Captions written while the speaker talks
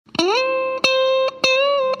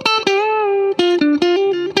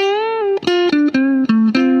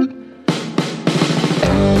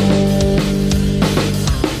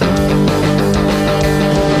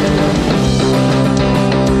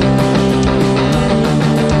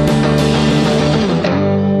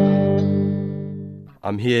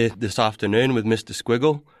I'm here this afternoon with Mr.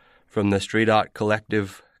 Squiggle from the Street Art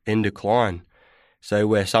Collective In Decline. So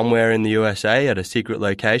we're somewhere in the USA at a secret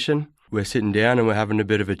location. We're sitting down and we're having a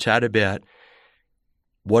bit of a chat about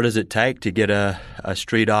what does it take to get a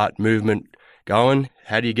street art movement going?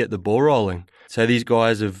 How do you get the ball rolling? So these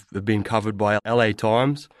guys have been covered by LA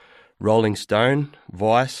Times, Rolling Stone,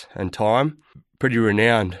 Vice and Time. Pretty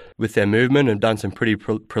renowned with their movement and done some pretty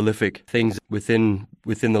prolific things within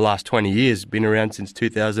the last 20 years. Been around since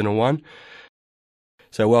 2001.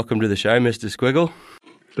 So welcome to the show, Mr. Squiggle.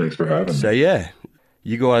 Thanks for having me. So yeah,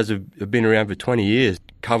 you guys have been around for 20 years,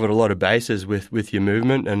 covered a lot of bases with your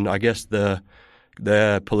movement, and I guess the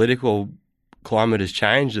political climate has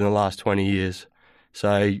changed in the last 20 years.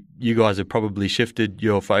 So you guys have probably shifted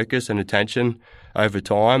your focus and attention over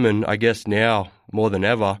time, and I guess now more than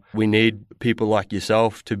ever we need people like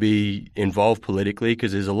yourself to be involved politically,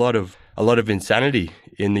 because there's a lot of insanity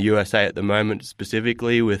in the USA at the moment,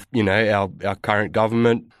 specifically with our current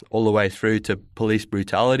government all the way through to police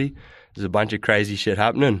brutality. There's a bunch of crazy shit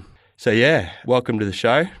happening. So yeah, welcome to the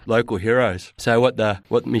show, Local Heroes. So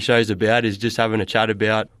what my show's about is just having a chat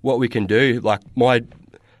about what we can do. Like my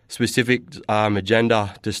specific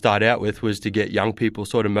agenda to start out with was to get young people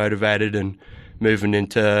sort of motivated and moving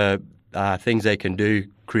into things they can do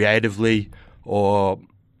creatively, or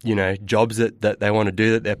jobs that they want to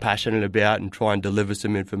do that they're passionate about, and try and deliver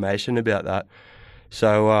some information about that.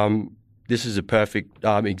 So this is a perfect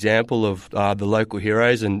example of the local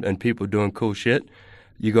heroes and people doing cool shit.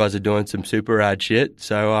 You guys are doing some super rad shit.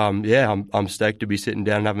 So I'm stoked to be sitting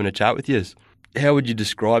down and having a chat with you. How would you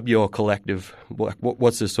describe your collective?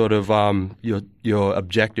 What's the sort of your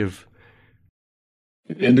objective?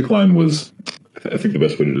 In Decline was, I think the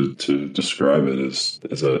best way to describe it is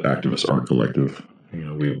as an activist art collective.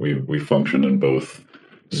 We function in both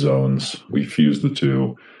zones. We fuse the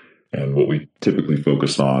two, and what we typically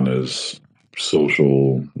focus on is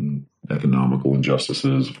social and economical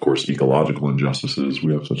injustices, of course, ecological injustices.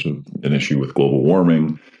 We have such an issue with global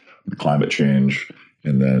warming, climate change,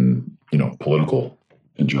 and then political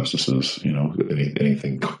injustices.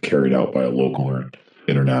 Anything carried out by a local or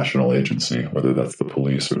international agency, whether that's the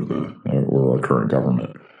police or our current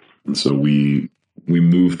government. And so we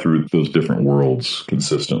move through those different worlds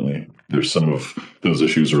consistently. There's some of those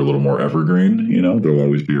issues are a little more evergreen, they'll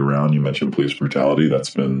always be around. You mentioned police brutality. That's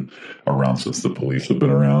been around since the police have been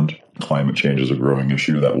around. Climate change is a growing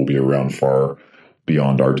issue that will be around far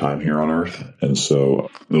beyond our time here on Earth. And so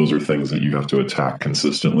those are things that you have to attack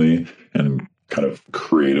consistently and kind of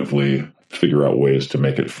creatively figure out ways to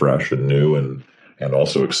make it fresh and new and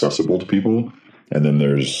also accessible to people. And then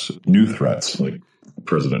there's new threats like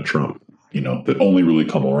President Trump, that only really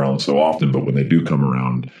come around so often, but when they do come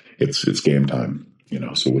around, it's game time.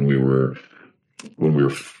 So when we were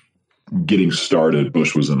getting started,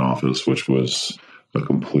 Bush was in office, which was a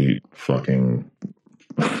complete fucking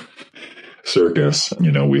circus.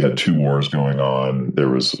 We had 2 wars going on. There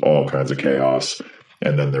was all kinds of chaos.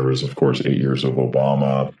 And then there was, of course, 8 years of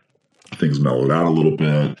Obama. Things mellowed out a little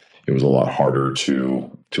bit. It was a lot harder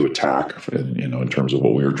to attack, in terms of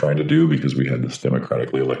what we were trying to do, because we had this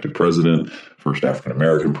democratically elected president, first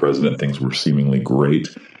African-American president. Things were seemingly great.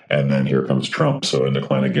 And then here comes Trump. So In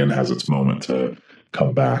Decline again has its moment to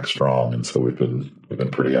come back strong. And so we've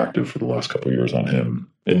been pretty active for the last couple of years on him,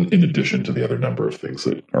 in addition to the other number of things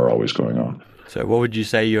that are always going on. So what would you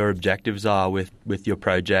say your objectives are with your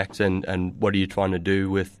projects, and what are you trying to do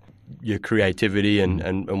with your creativity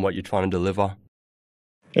and what you're trying to deliver?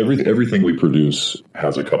 Everything we produce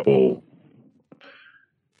has a couple,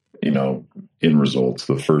 end results.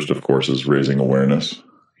 The first, of course, is raising awareness.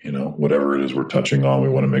 Whatever it is we're touching on, we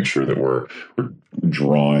want to make sure that we're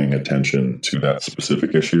drawing attention to that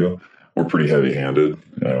specific issue. We're pretty heavy-handed.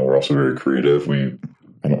 We're also very creative. I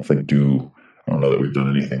don't know that we've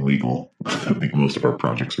done anything legal. I think most of our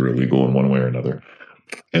projects are illegal in one way or another.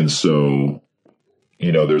 And so,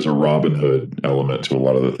 there's a Robin Hood element to a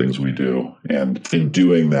lot of the things we do. And in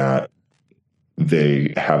doing that,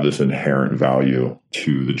 they have this inherent value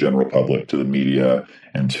to the general public, to the media,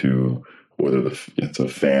 and to whether it's a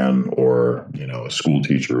fan or, a school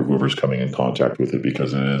teacher or whoever's coming in contact with it,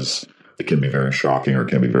 because it can be very shocking or it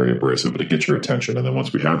can be very abrasive, but it gets your attention. And then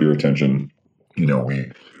once we have your attention,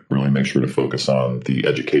 we really make sure to focus on the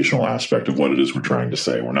educational aspect of what it is we're trying to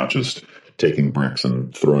say. We're not just taking bricks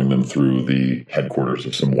and throwing them through the headquarters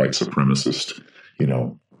of some white supremacist,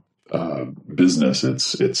 business.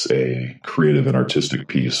 It's a creative and artistic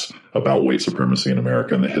piece about white supremacy in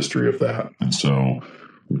America and the history of that. And so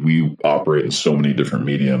we operate in so many different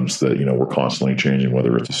mediums that, we're constantly changing,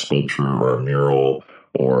 whether it's a sculpture or a mural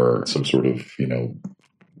or some sort of,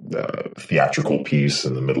 theatrical piece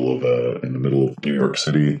in the middle of New York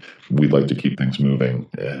City. We like to keep things moving,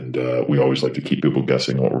 and we always like to keep people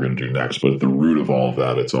guessing what we're going to do next. But at the root of all of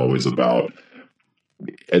that, it's always about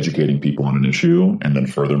educating people on an issue, and then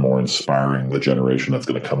furthermore inspiring the generation that's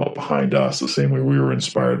going to come up behind us the same way we were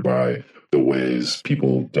inspired by the ways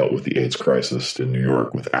people dealt with the AIDS crisis in New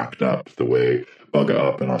York with ACT UP, the way Bugga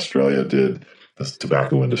Up in Australia did the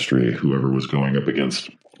tobacco industry, whoever was going up against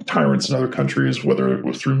tyrants in other countries, whether it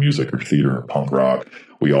was through music or theater or punk rock.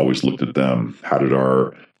 We always looked at them. How did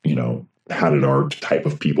our type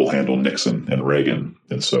of people handle Nixon and Reagan?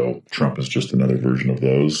 And so Trump is just another version of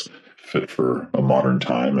those, fit for a modern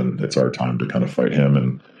time, and it's our time to kind of fight him.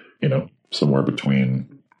 And, somewhere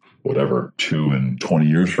between 2 and 20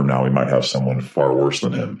 years from now, we might have someone far worse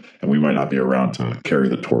than him, and we might not be around to carry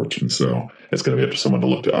the torch. And so it's going to be up to someone to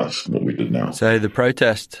look to us, what we did now. So the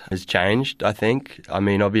protest has changed, I think. I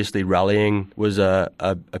mean, obviously rallying was a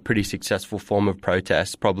pretty successful form of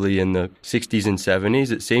protest, probably in the 60s and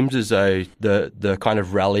 70s. It seems as though the kind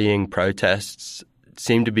of rallying protests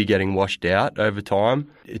seem to be getting washed out over time.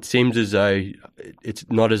 It seems as though it's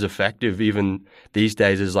not as effective even these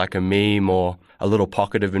days as like a meme or a little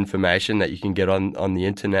pocket of information that you can get on the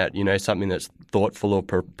internet, something that's thoughtful or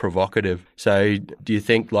provocative. So do you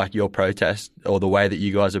think like your protest or the way that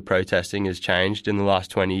you guys are protesting has changed in the last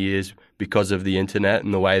 20 years because of the internet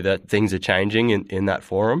and the way that things are changing in that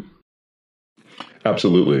forum?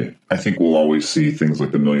 Absolutely. I think we'll always see things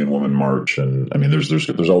like the Million Woman March. And I mean, there's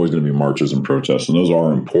always going to be marches and protests, and those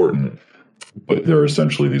are important, but they're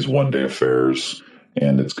essentially these one-day affairs.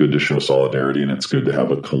 And it's good to show solidarity, and it's good to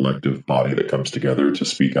have a collective body that comes together to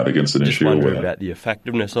speak out against an issue. I wonder about the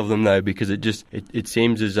effectiveness of them, though, because it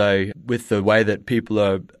seems as though with the way that people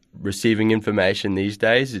are receiving information these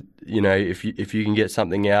days, if you can get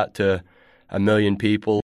something out to 1 million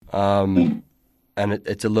people, and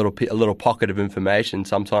it's a little pocket of information,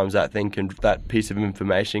 sometimes that piece of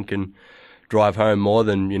information can drive home more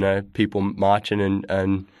than people marching,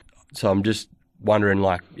 and so I'm just wondering,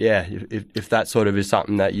 if that sort of is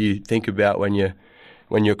something that you think about when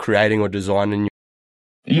you're creating or designing.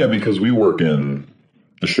 Yeah, because we work in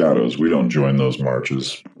the shadows. We don't join those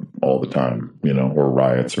marches all the time, or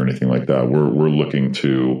riots or anything like that. We're looking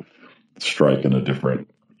to strike in a different,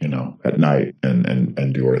 at night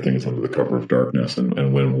and do our things under the cover of darkness.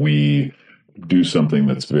 And when we do something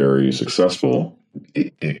that's very successful,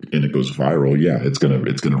 and it goes viral, it's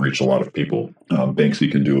gonna reach a lot of people.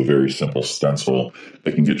 Banksy can do a very simple stencil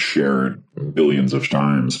that can get shared billions of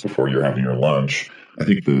times before you're having your lunch. I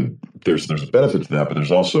think there's a benefit to that, but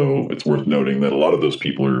there's also, it's worth noting that a lot of those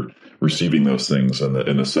people are receiving those things in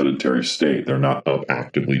a sedentary state. They're not up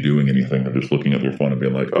actively doing anything. They're just looking at their phone and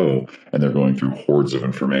being like, oh, and they're going through hordes of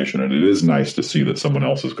information. And it is nice to see that someone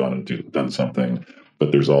else has gone and done something,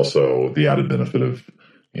 but there's also the added benefit of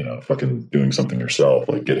fucking doing something yourself,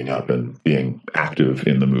 like getting up and being active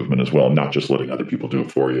in the movement as well, not just letting other people do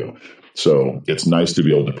it for you. So it's nice to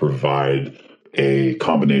be able to provide a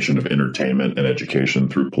combination of entertainment and education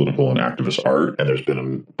through political and activist art. And there's been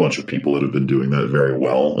a bunch of people that have been doing that very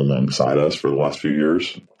well alongside us for the last few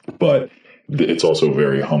years. But it's also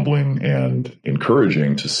very humbling and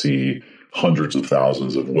encouraging to see hundreds of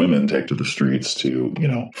thousands of women take to the streets to,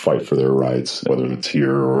 fight for their rights, whether it's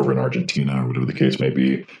here or over in Argentina or whatever the case may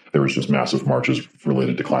be. There was just massive marches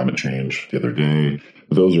related to climate change the other day.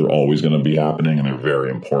 Those are always going to be happening, and they're very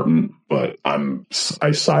important. But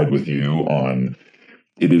I side with you on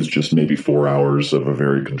it is just maybe 4 hours of a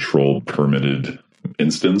very controlled, permitted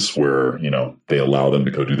instance where, they allow them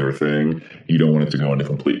to go do their thing. You don't want it to go into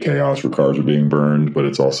complete chaos where cars are being burned, but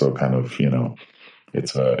it's also kind of,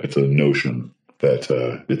 it's a notion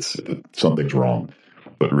that something's wrong,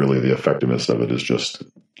 but really the effectiveness of it is just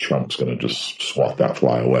Trump's going to just swat that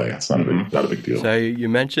fly away. It's not a big deal. So you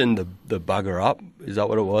mentioned the Bugga Up. Is that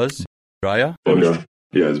what it was? Australia? Yeah,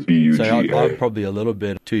 it's BUGA. So I'm probably a little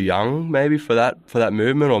bit too young maybe for that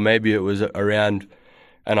movement, or maybe it was around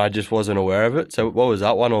and I just wasn't aware of it. So what was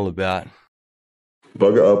that one all about?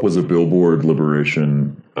 Bugga Up was a Billboard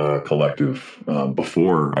Liberation collective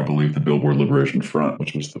before, I believe, the Billboard Liberation Front,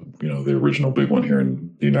 which was the original big one here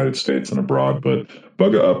in the United States and abroad. But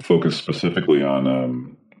Bugga Up focused specifically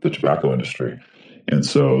on the tobacco industry, and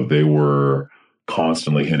so they were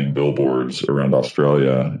constantly hitting billboards around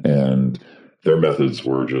Australia, and their methods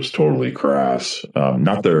were just totally crass.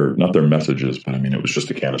 Not their messages, but I mean, it was just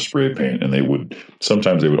a can of spray paint, and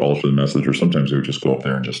sometimes they would alter the message, or sometimes they would just go up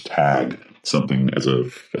there and just tag something as a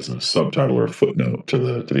subtitle or a footnote to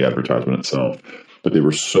the advertisement itself. But they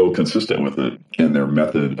were so consistent with it, and their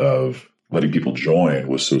method of letting people join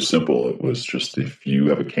was so simple. It was just, if you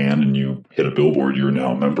have a can and you hit a billboard, you're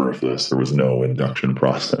now a member of this. There was no induction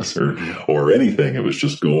process or anything. It was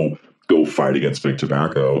just go fight against big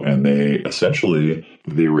tobacco. And they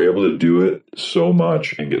were able to do it so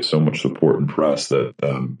much and get so much support and press that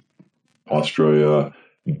Australia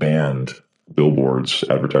banned billboards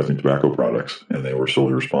advertising tobacco products, and they were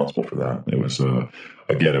solely responsible for that. It was a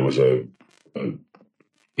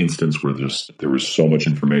instance where there was so much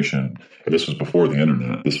information, and this was before the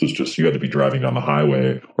internet. This was just, you had to be driving down the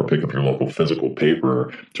highway or pick up your local physical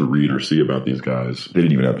paper to read or see about these guys. They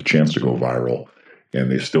didn't even have a chance to go viral,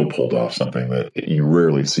 and they still pulled off something that you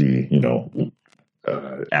rarely see,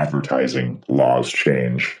 advertising laws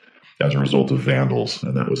change as a result of vandals,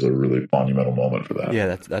 and that was a really monumental moment for that.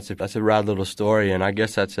 Yeah, that's a rad little story, and I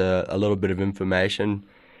guess that's a little bit of information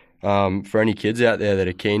for any kids out there that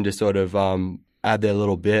are keen to sort of add their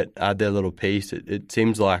little bit, add their little piece. It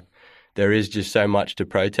seems like there is just so much to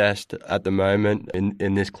protest at the moment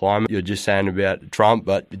in this climate. You're just saying about Trump,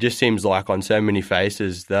 but it just seems like on so many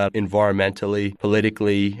faces that environmentally,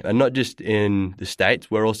 politically, and not just in the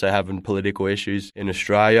States, we're also having political issues in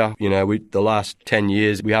Australia. The last 10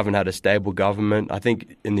 years, we haven't had a stable government. I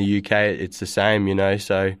think in the UK, it's the same,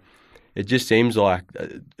 so it just seems like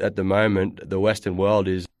at the moment, the Western world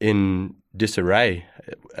is in disarray,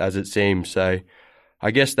 as it seems. So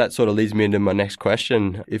I guess that sort of leads me into my next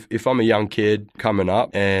question. If I'm a young kid coming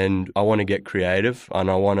up and I want to get creative and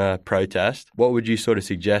I want to protest, what would you sort of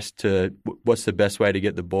suggest what's the best way to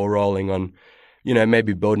get the ball rolling on,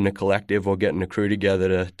 maybe building a collective or getting a crew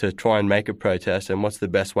together to try and make a protest? And what's the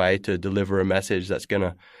best way to deliver a message that's going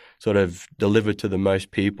to sort of deliver to the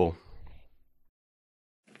most people?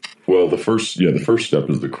 Well, the first step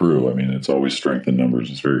is the crew. I mean, it's always strength in numbers.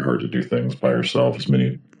 It's very hard to do things by yourself. As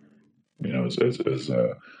many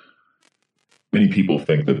people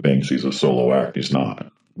think that Banksy's a solo act. He's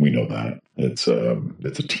not. We know that. It's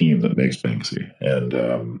a team that makes Banksy.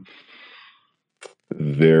 And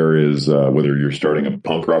there is, whether you're starting a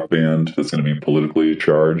punk rock band that's going to be politically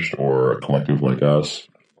charged or a collective like us.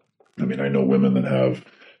 I mean, I know women that have,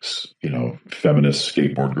 feminist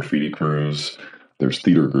skateboard graffiti crews. There's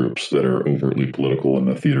theater groups that are overtly political in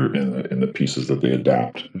the theater, in the pieces that they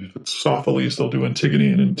adapt. If it's Sophocles, they'll do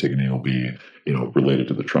Antigone, and Antigone will be, related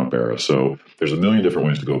to the Trump era. So there's a million different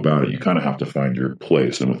ways to go about it. You kind of have to find your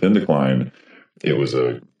place. And within Decline, it was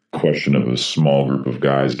a question of a small group of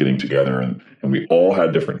guys getting together, and we all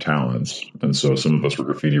had different talents. And so some of us were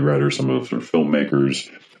graffiti writers, some of us were filmmakers.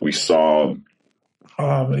 We saw,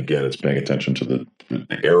 again, it's paying attention to the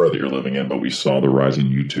era that you're living in, but we saw the rise in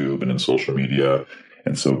YouTube and in social media.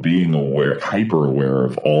 And so being hyper aware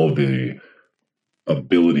of all the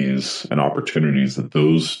abilities and opportunities that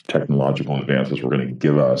those technological advances were going to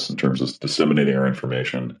give us in terms of disseminating our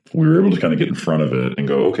information, we were able to kind of get in front of it and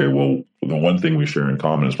go, okay, well, the one thing we share in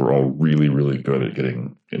common is we're all really, really good at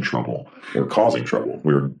getting in trouble or causing trouble.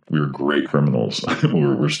 We're great criminals.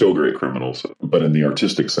 we're still great criminals, but in the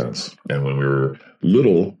artistic sense. And when we were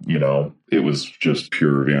little, it was just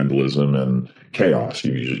pure vandalism and chaos.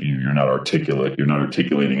 You're not articulate. You're not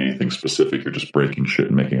articulating anything specific. You're just breaking shit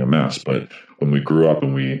and making a mess. But when we grew up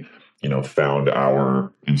and we, found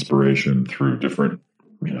our inspiration through different,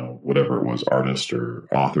 whatever it was, artists or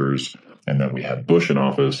authors, and then we had Bush in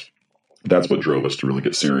office, that's what drove us to really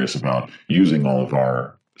get serious about using all of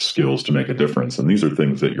our skills to make a difference. And these are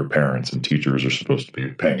things that your parents and teachers are supposed to be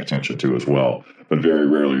paying attention to as well. But very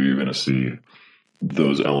rarely are you going to see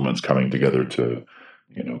those elements coming together to,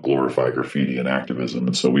 glorify graffiti and activism.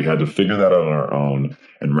 And so we had to figure that out on our own.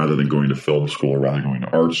 And rather than going to film school or rather going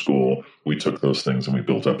to art school, we took those things and we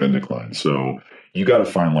built up Indecline. So you got to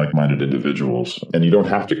find like-minded individuals, and you don't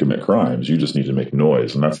have to commit crimes. You just need to make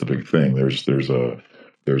noise. And that's the big thing. There's a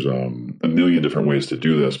million different ways to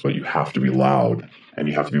do this, but you have to be loud and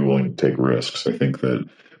you have to be willing to take risks. I think that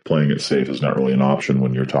playing it safe is not really an option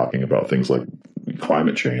when you're talking about things like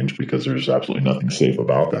climate change, because there's absolutely nothing safe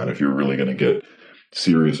about that. If you're really going to get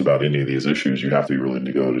serious about any of these issues, you have to be willing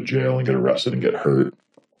to go to jail and get arrested and get hurt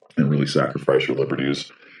and really sacrifice your liberties.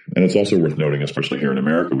 And it's also worth noting, especially here in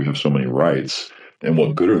America, we have so many rights. And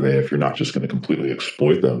what good are they if you're not just going to completely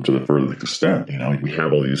exploit them to the furthest extent? We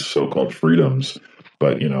have all these so-called freedoms,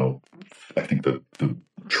 but, I think that the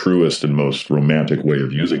truest and most romantic way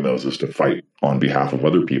of using those is to fight on behalf of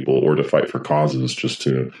other people or to fight for causes, just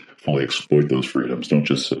to fully exploit those freedoms. Don't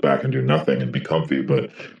just sit back and do nothing and be comfy. But,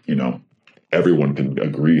 everyone can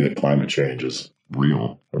agree that climate change is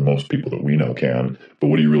real, or most people that we know can. But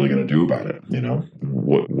what are you really going to do about it?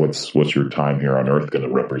 What's your time here on Earth going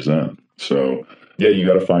to represent? So, yeah, you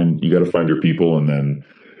got to find your people, and then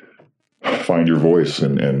find your voice.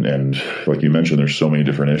 And like you mentioned, there's so many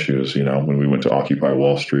different issues. When we went to Occupy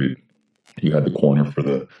Wall Street, you had the corner for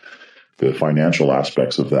the financial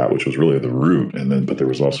aspects of that, which was really the root. But there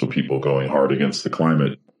was also people going hard against the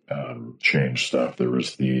climate change stuff. There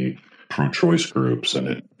was the pro-choice groups, and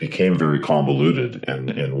it became very convoluted. And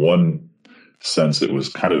in one sense, it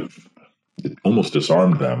almost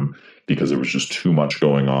disarmed them because there was just too much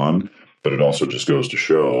going on. But it also just goes to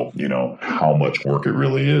show, how much work it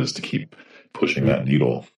really is to keep pushing that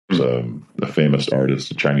needle. There's a famous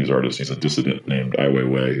artist, a Chinese artist. He's a dissident named Ai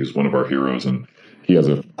Weiwei, who's one of our heroes, and he has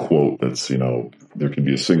a quote that's, there can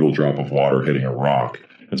be a single drop of water hitting a rock.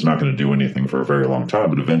 It's not going to do anything for a very long time,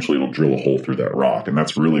 but eventually it'll drill a hole through that rock. And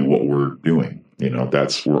that's really what we're doing.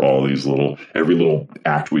 That's where all these every little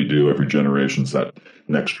act we do, every generation's that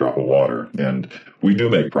next drop of water. And we do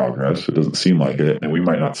make progress. It doesn't seem like it. And we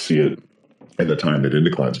might not see it in the time that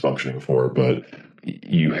Indocline's functioning for, but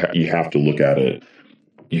you have to look at it.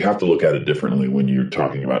 You have to look at it differently when you're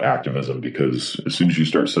talking about activism, because as soon as you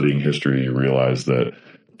start studying history, you realize that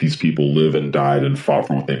these people live and died and fought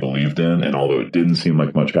for what they believed in. And although it didn't seem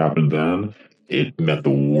like much happened then, it meant the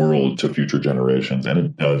world to future generations. And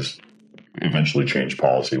it does eventually change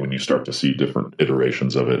policy when you start to see different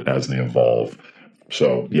iterations of it as they evolve.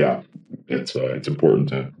 So, yeah, it's important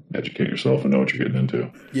to educate yourself and know what you're getting into.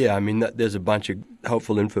 Yeah, I mean, there's a bunch of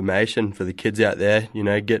helpful information for the kids out there.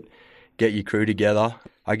 Get your crew together.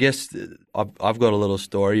 I guess I've got a little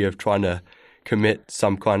story of trying to commit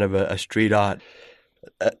some kind of a street art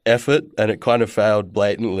effort, and it kind of failed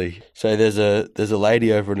blatantly. So there's a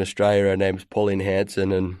lady over in Australia, her name's Pauline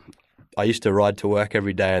Hanson, and I used to ride to work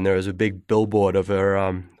every day, and there was a big billboard of her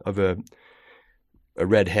of a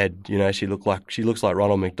redhead. She looks like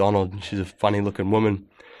Ronald McDonald. She's a funny looking woman,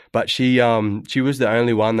 but she was the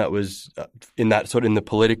only one that was in the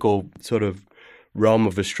political sort of realm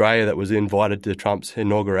of Australia that was invited to Trump's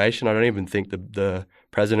inauguration. I don't even think the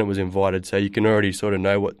president was invited, so you can already sort of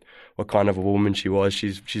know what kind of a woman she was.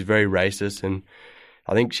 She's very racist, and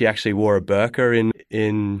I think she actually wore a burqa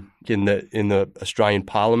in the Australian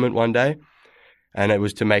Parliament one day, and it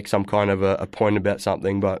was to make some kind of a point about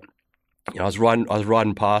something. But I was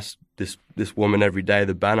riding past this woman every day,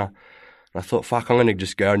 the banner, and I thought, fuck, I'm going to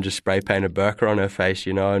just go and just spray paint a burqa on her face,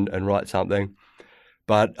 and write something.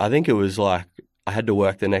 But I think it was like I had to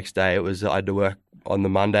work the next day. I had to work on the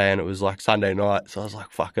Monday, and it was like Sunday night. So I was like,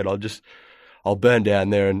 fuck it, I'll burn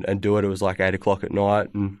down there and do it. It was like 8 o'clock at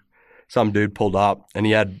night, and some dude pulled up, and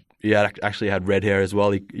he actually had red hair as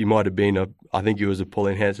well. He might have been I think he was a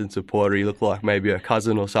Pauline Hanson supporter. He looked like maybe a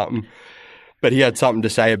cousin or something. But he had something to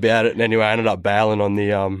say about it, and anyway, I ended up bailing on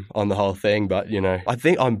the whole thing. But I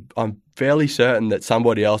think I'm fairly certain that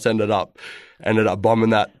somebody else ended up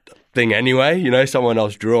bombing that thing anyway. Someone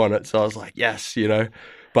else drew on it, so I was like, yes,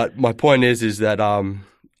 But my point is that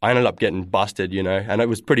I ended up getting busted, and it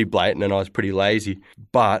was pretty blatant, and I was pretty lazy.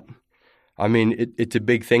 But I mean, it's a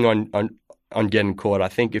big thing on getting caught. I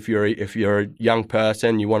think if you're a young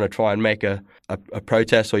person, you want to try and make a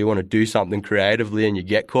protest, or you want to do something creatively, and you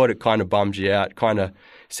get caught, it kind of bums you out, kind of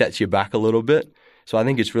sets you back a little bit. So I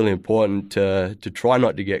think it's really important to try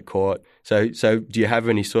not to get caught. So do you have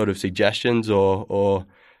any sort of suggestions, or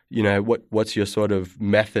what's your sort of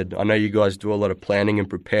method? I know you guys do a lot of planning and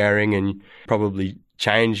preparing, and probably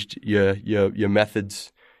changed your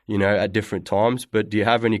methods, at different times. But do you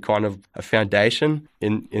have any kind of a foundation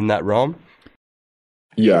in that realm?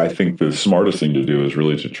 Yeah, I think the smartest thing to do is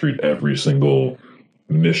really to treat every single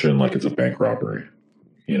mission like it's a bank robbery.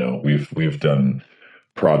 We've done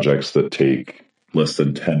projects that take less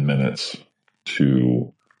than 10 minutes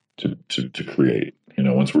to create.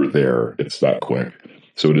 Once we're there, it's that quick.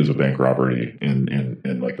 So it is a bank robbery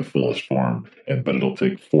in like the fullest form. But it'll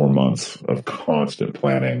take 4 months of constant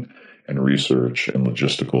planning and research and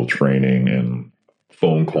logistical training and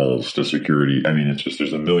phone calls to security. I mean, it's just,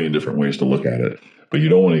 there's a million different ways to look at it. But you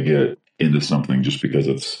don't want to get into something just because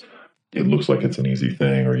it looks like it's an easy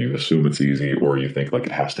thing, or you assume it's easy, or you think like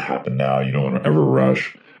it has to happen now. You don't want to ever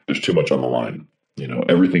rush. There's too much on the line.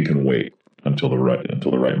 Everything can wait until the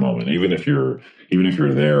right moment. Even if you're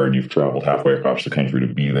there and you've traveled halfway across the country to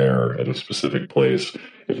be there at a specific place,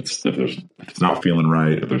 if it's not feeling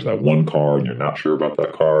right, if there's that one car and you're not sure about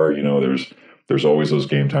that car, there's always those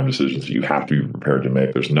game time decisions that you have to be prepared to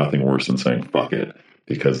make. There's nothing worse than saying fuck it,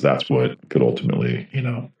 because that's what could ultimately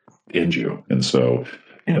end you. And so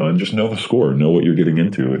and just know the score, know what you're getting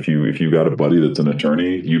into. If you got a buddy that's an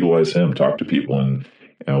attorney, utilize him, talk to people.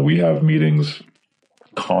 And we have meetings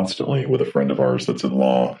constantly with a friend of ours that's in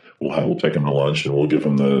law. We'll take him to lunch, and we'll give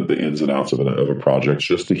him the ins and outs of a project,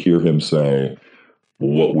 just to hear him say,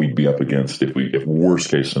 what we'd be up against if worst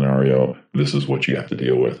case scenario, this is what you have to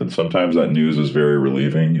deal with. And sometimes that news is very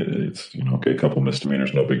relieving. It's, okay, a couple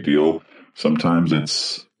misdemeanors, no big deal. Sometimes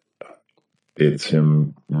it's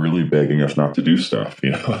him really begging us not to do stuff.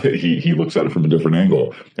 He looks at it from a different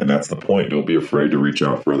angle, and that's the point. Don't be afraid to reach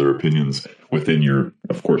out for other opinions within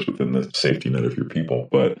the safety net of your people.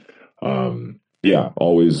 But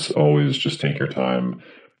always just take your time.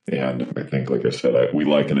 And I think, like I said, we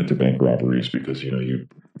liken it to bank robberies because,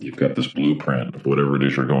 you've got this blueprint of whatever it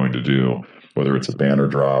is you're going to do, whether it's a banner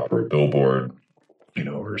drop or a billboard,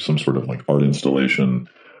 or some sort of like art installation.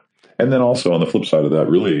 And then also on the flip side of that,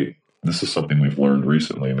 really, this is something we've learned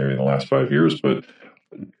recently, maybe in the last 5 years, but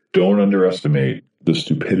don't underestimate the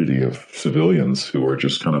stupidity of civilians who are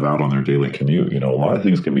just kind of out on their daily commute. A lot of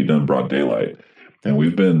things can be done broad daylight. And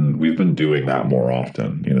we've been doing that more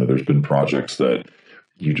often. There's been projects that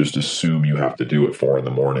you just assume you have to do at 4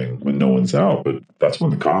 a.m. when no one's out, but that's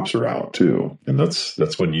when the cops are out too. And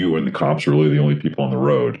that's when you and the cops are really the only people on the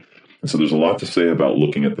road. And so there's a lot to say about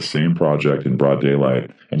looking at the same project in broad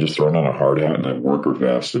daylight and just throwing on a hard hat and a worker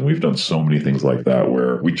vest. And we've done so many things like that,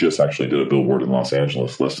 where we just actually did a billboard in Los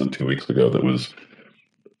Angeles less than 2 weeks ago that was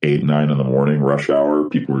 8, 9 in the morning, rush hour.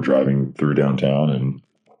 People were driving through downtown and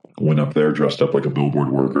went up there dressed up like a billboard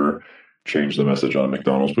worker, changed the message on a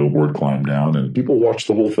McDonald's billboard, climbed down, and people watched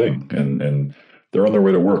the whole thing. And they're on their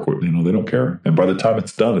way to work. They don't care. And by the time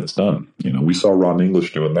it's done, it's done. We saw Ron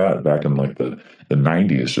English doing that back in like the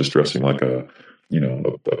 90s, just dressing like a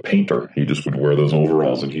painter. He just would wear those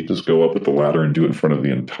overalls and he'd just go up with the ladder and do it in front of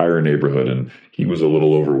the entire neighborhood. And he was a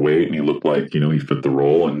little overweight and he looked like, he fit the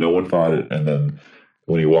role, and no one thought it. And then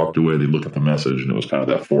when he walked away, they look at the message and it was kind of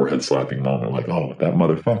that forehead slapping moment, like, oh, that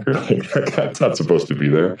motherfucker, like, that's not supposed to be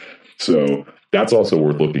there. So that's also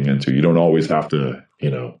worth looking into. You don't always have to,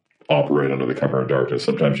 operate under the cover of darkness.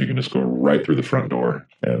 Sometimes you can just go right through the front door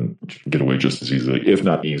and get away just as easily, if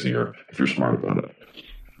not easier, if you're smart about it.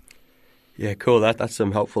 Yeah, cool. That's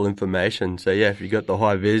some helpful information. So yeah, if you got the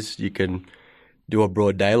high vis, you can do a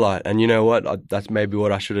broad daylight. And you know what? That's maybe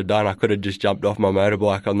what I should have done. I could have just jumped off my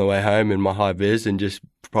motorbike on the way home in my high vis and just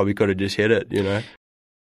probably could have just hit it,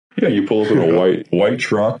 Yeah, you pull up in a white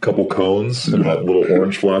truck, couple cones, and that little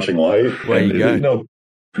orange flashing light. There you go.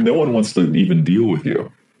 No one wants to even deal with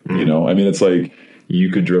you. It's like you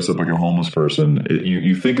could dress up like a homeless person.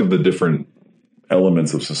 You think of the different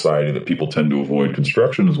elements of society that people tend to avoid.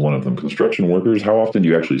 Construction is one of them. Construction workers, how often do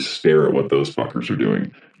you actually stare at what those fuckers are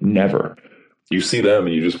doing? Never. You see them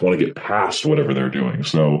and you just want to get past whatever they're doing.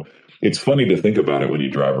 So it's funny to think about it when you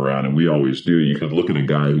drive around, and we always do. You could look at a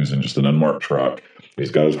guy who's in just an unmarked truck.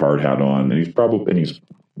 He's got his hard hat on, and he's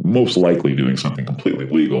most likely doing something completely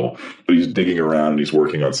legal, but he's digging around and he's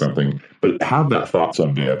working on something. But have that thought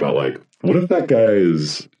someday about, like, what if that guy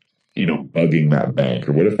is, bugging that bank,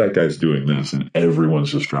 or what if that guy's doing this and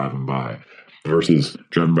everyone's just driving by, versus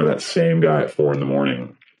driving by that same guy at 4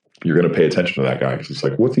 a.m. You're going to pay attention to that guy because it's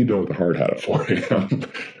like, what's he doing with the hard hat at 4 a.m.?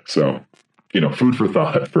 So, food for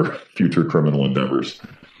thought for future criminal endeavors.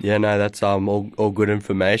 Yeah, no, that's all good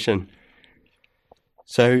information.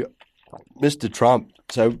 So, Mr. Trump,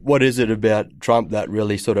 so what is it about Trump that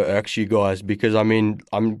really sort of irks you guys? Because, I'm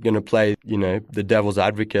going to play, the devil's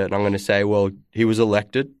advocate, and I'm going to say, well, he was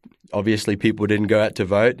elected. Obviously, people didn't go out to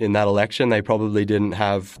vote in that election. They probably didn't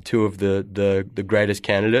have two of the greatest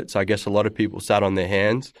candidates. I guess a lot of people sat on their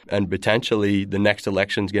hands, and potentially the next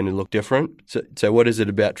election's going to look different. So what is it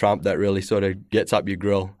about Trump that really sort of gets up your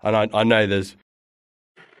grill? And I know there's...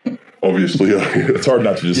 Obviously, it's hard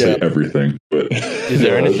not to just say everything. But is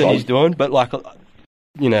there anything he's doing? But a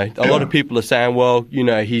lot of people are saying, well,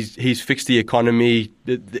 he's fixed the economy,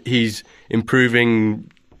 he's improving,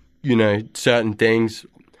 certain things.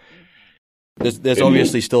 There's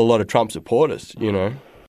obviously still a lot of Trump supporters,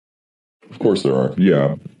 Of course there are,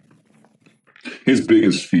 yeah. His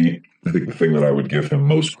biggest feat, I think the thing that I would give him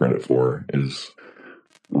most credit for, is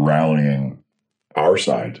rallying our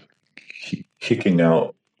side, kicking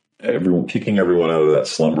everyone out of that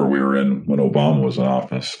slumber we were in when Obama was in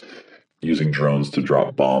office, using drones to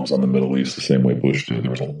drop bombs on the Middle East the same way Bush did.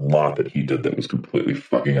 There was a lot that he did that was completely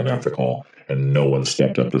fucking unethical, and no one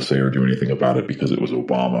stepped up to say or do anything about it because it was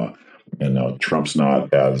Obama. And now Trump's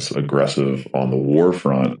not as aggressive on the war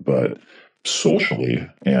front, but socially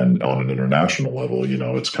and on an international level,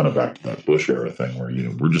 it's kind of back to that Bush era thing where,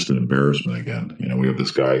 we're just an embarrassment again. We have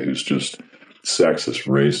this guy who's just sexist,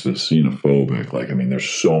 racist, xenophobic. There's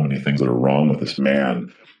so many things that are wrong with this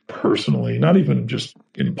man personally, not even just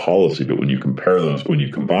in policy, but when you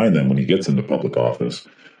combine them, when he gets into public office,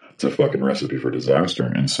 it's a fucking recipe for disaster.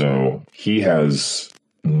 And so he has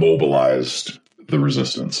mobilized the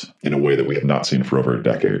resistance in a way that we have not seen for over a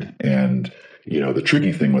decade. And, the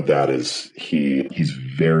tricky thing with that is he's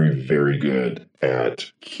very, very good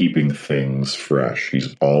at keeping things fresh.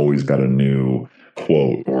 He's always got a new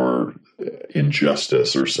quote or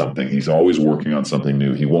injustice or something. He's always working on something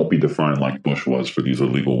new. He won't be defined like Bush was for these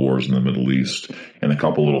illegal wars in the Middle East and a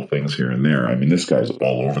couple little things here and there. I mean, this guy's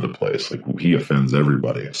all over the place. Like, he offends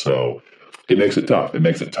everybody. So it makes it tough. It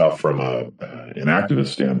makes it tough from an activist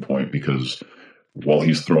standpoint, because while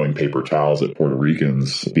he's throwing paper towels at Puerto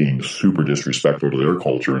Ricans, being super disrespectful to their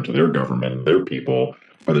culture and to their government and their people,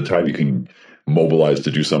 by the time you can mobilize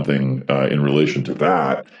to do something in relation to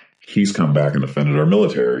that, he's come back and offended our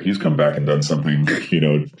military. He's come back and done something,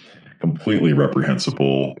 completely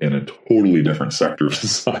reprehensible in a totally different sector of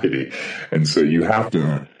society. And so you have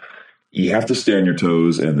to stay on your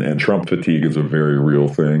toes, and Trump fatigue is a very real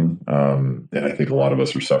thing. And I think a lot of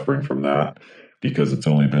us are suffering from that, because it's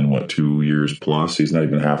only been, 2 years plus? He's not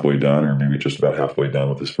even halfway done, or maybe just about halfway done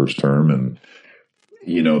with his first term. And,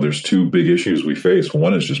 there's two big issues we face.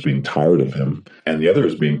 One is just being tired of him, and the other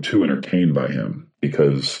is being too entertained by him.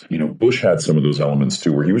 Because, Bush had some of those elements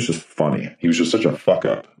too, where he was just funny. He was just such a fuck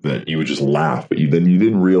up that you would just laugh, but then you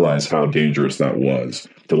didn't realize how dangerous that was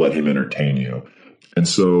to let him entertain you. And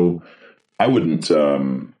so I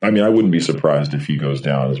wouldn't be surprised if he goes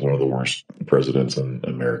down as one of the worst presidents in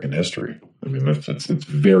American history. I mean, it's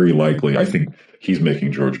very likely. I think he's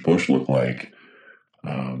making George Bush look like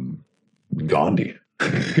Gandhi.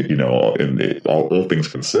 All things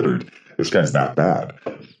considered, this guy's that bad.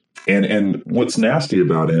 And what's nasty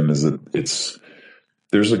about him is that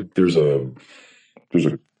there's a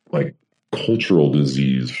like cultural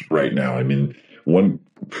disease right now. I mean, one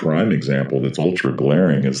prime example that's ultra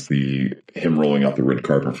glaring is him rolling out the red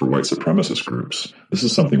carpet for white supremacist groups. This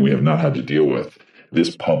is something we have not had to deal with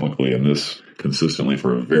this publicly and this consistently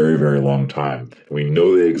for a very, very long time. We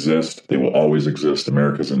know they exist. They will always exist.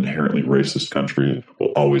 America's an inherently racist country,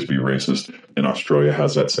 will always be racist. And Australia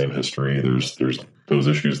has that same history. There's those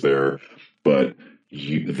issues there. But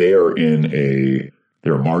they're a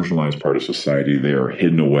marginalized part of society. They are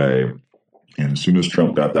hidden away. And as soon as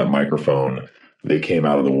Trump got that microphone, they came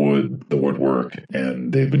out of the woodwork,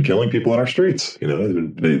 and they've been killing people in our streets.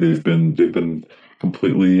 They've been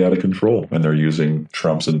completely out of control, and they're using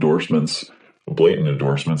Trump's endorsements, blatant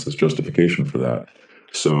endorsements, as justification for that.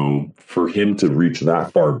 So for him to reach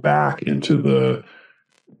that far back into the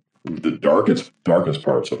darkest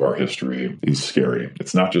parts of our history is scary.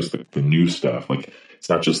 It's not just the new stuff. Like, it's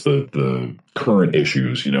not just the current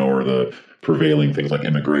issues, or the prevailing things like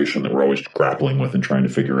immigration that we're always grappling with and trying to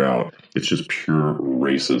figure out. It's just pure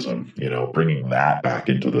racism. Bringing that back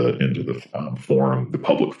into the forum, the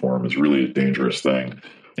public forum, is really a dangerous thing,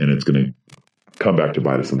 and it's going to come back to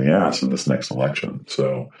bite us in the ass in this next election.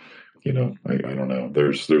 So, I don't know.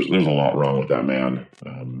 There's a lot wrong with that man,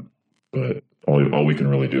 but all we can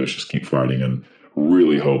really do is just keep fighting and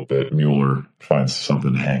really hope that Mueller finds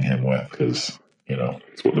something to hang him with, because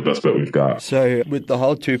it's the best bet we've got. So with the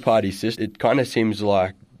whole two-party system, it kind of seems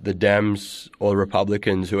like the Dems or the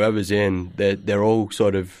Republicans, whoever's in, they're all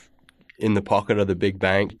sort of in the pocket of the big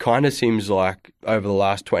bank. It kind of seems like over the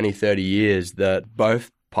last 20, 30 years that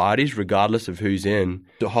both parties, regardless of who's in,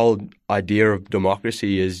 the whole idea of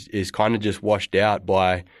democracy is kind of just washed out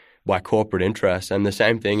by corporate interests. And the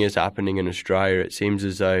same thing is happening in Australia. It seems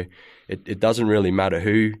as though it doesn't really matter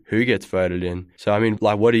who gets voted in. So, I mean,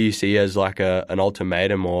 like, what do you see as like an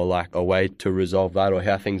ultimatum or like a way to resolve that, or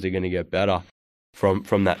how things are going to get better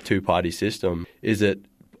from that two-party system? Is it,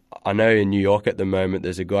 I know in New York at the moment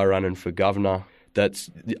there's a guy running for governor that's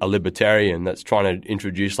a libertarian that's trying to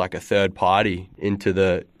introduce like a third party into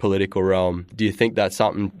the political realm. Do you think that's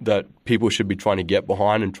something that people should be trying to get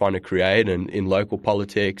behind and trying to create, and in local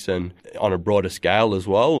politics and on a broader scale as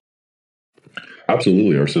well?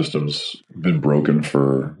 Absolutely. Our system's been broken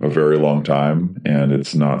for a very long time, and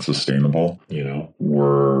it's not sustainable.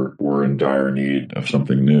 We're in dire need of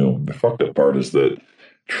something new. The fucked up part is that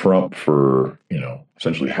Trump, for,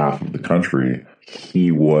 essentially half of the country,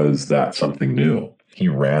 he was that something new. He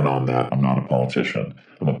ran on that. I'm not a politician.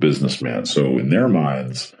 I'm a businessman. So in their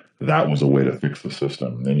minds, that was a way to fix the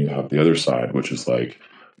system. Then you have the other side, which is like,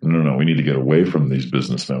 no, we need to get away from these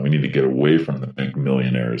businessmen. We need to get away from the big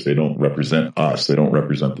millionaires. They don't represent us. They don't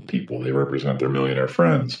represent the people. They represent their millionaire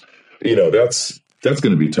friends. That's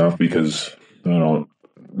going to be tough, because on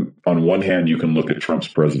one hand, you can look at Trump's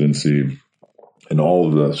presidency and all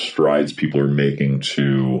of the strides people are making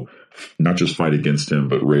to not just fight against him,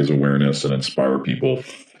 but raise awareness and inspire people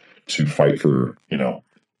to fight for,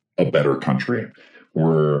 a better country.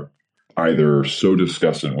 We're either so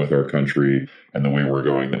disgusted with our country and the way we're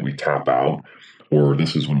going that we tap out, or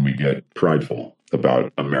this is when we get prideful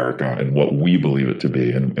about America and what we believe it to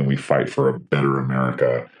be, and we fight for a better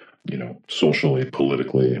America, socially,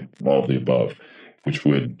 politically, all of the above, which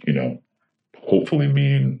would, hopefully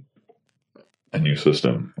mean a new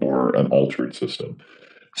system or an altered system.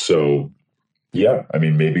 So, yeah, I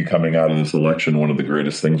mean, maybe coming out of this election, one of the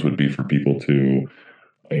greatest things would be for people to,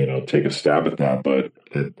 take a stab at that. But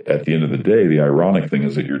at the end of the day, the ironic thing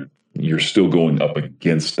is that you're still going up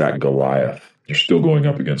against that Goliath. You're still going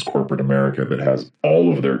up against corporate America that has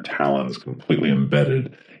all of their talents completely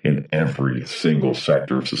embedded in every single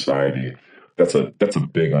sector of society. That's a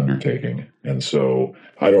big undertaking. And so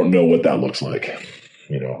I don't know what that looks like.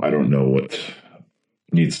 I don't know what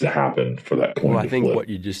needs to happen for that coin Well, to I think flip. what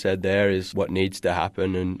you just said there is what needs to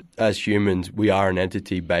happen. And as humans, we are an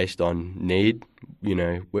entity based on need.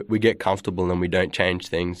 We get comfortable and we don't change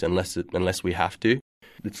things unless we have to.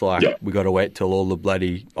 It's like we got to wait till all the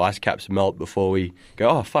bloody ice caps melt before we go,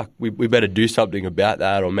 oh, fuck, we better do something about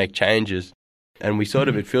that or make changes. And we sort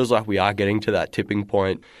of, it feels like we are getting to that tipping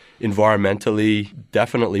point environmentally,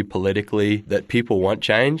 definitely politically, that people want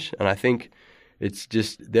change. And I think it's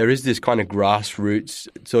just, there is this kind of grassroots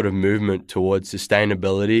sort of movement towards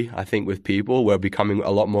sustainability. I think with people, we're becoming a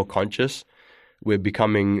lot more conscious. We're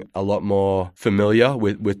becoming a lot more familiar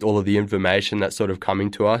with all of the information that's sort of coming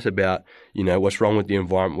to us about, what's wrong with the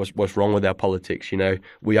environment, what's wrong with our politics.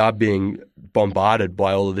 We are being bombarded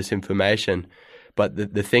by all of this information. But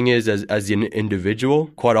the thing is, as an individual,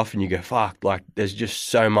 quite often you go, fuck, like there's just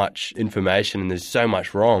so much information and there's so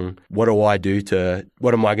much wrong. What am I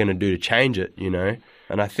going to do to change it,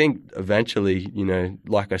 And I think eventually,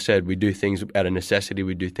 like I said, we do things out of necessity.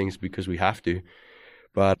 We do things because we have to.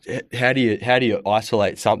 But how do you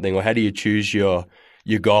isolate something, or how do you choose your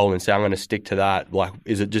goal and say, I'm going to stick to that? Like,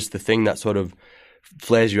 is it just the thing that sort of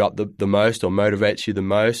flares you up the most or motivates you the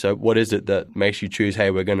most? So what is it that makes you choose,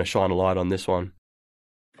 hey, we're going to shine a light on this one?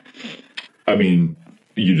 I mean,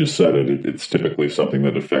 you just said it. It's typically something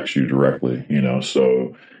that affects you directly,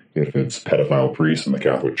 So if it's pedophile priests in the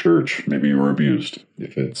Catholic Church, maybe you were abused.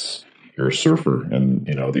 If you're a surfer and,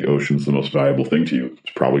 the ocean's the most valuable thing to you,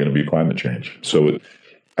 it's probably going to be climate change. So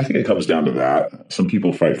I think it comes down to that. Some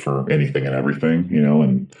people fight for anything and everything,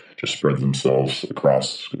 and just spread themselves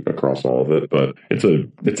across all of it. But it's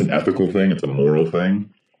an ethical thing. It's a moral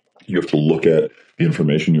thing. You have to look at the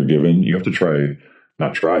information you're given. You have to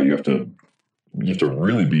you have to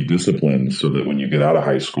really be disciplined so that when you get out of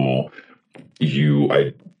high school, you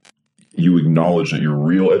acknowledge that your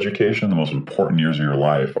real education, the most important years of your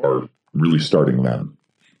life, are really starting then.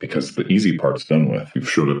 Because the easy part's done with. You've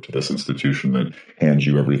showed up to this institution that hands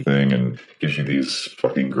you everything and gives you these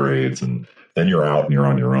fucking grades, and then you're out and you're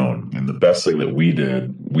on your own. And the best thing that we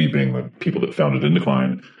did, we being the people that founded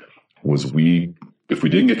Indecline, was if we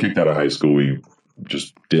didn't get kicked out of high school, we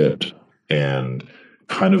just dipped and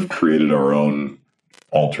kind of created our own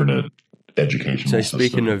alternate educational system. So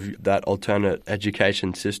speaking of that alternate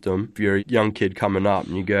education system, if you're a young kid coming up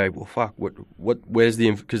and you go, well, fuck, where's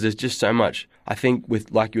because there's just so much. I think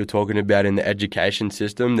with, like you were talking about in the education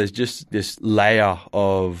system, there's just this layer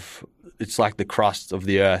of, it's like the crust of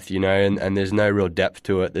the earth, and there's no real depth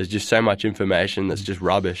to it. There's just so much information that's just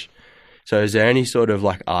rubbish. So is there any sort of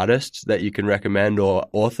like artists that you can recommend or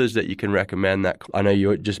authors that you can recommend that, I know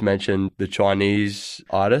you just mentioned the Chinese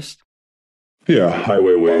artist. Yeah, Ai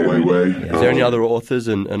Weiwei. Is there any other authors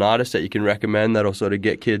and artists that you can recommend that'll sort of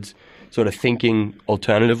get kids sort of thinking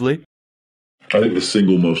alternatively? I think the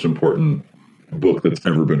single most important book that's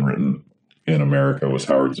ever been written in America was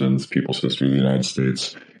Howard Zinn's People's History of the United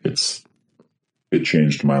States. It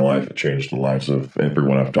changed my life. It changed the lives of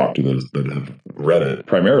everyone I've talked to that have read it,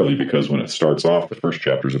 primarily because when it starts off, the first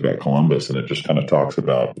chapter is about Columbus, and it just kind of talks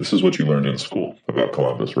about, this is what you learned in school about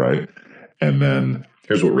Columbus, right? And then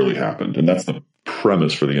here's what really happened. And that's the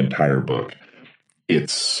premise for the entire book.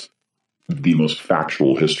 It's the most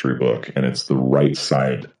factual history book, and it's the right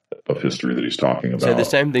side of history that he's talking about. So the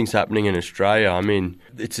same thing's happening in Australia. I mean,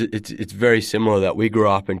 it's very similar that we grew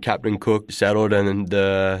up and Captain Cook settled and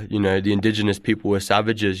the indigenous people were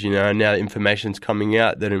savages, and now information's coming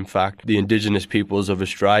out that in fact the indigenous peoples of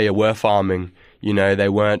Australia were farming. They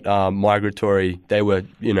weren't migratory. They were,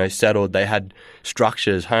 settled. They had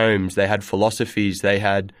structures, homes. They had philosophies. They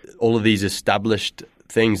had all of these established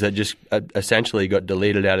things that just essentially got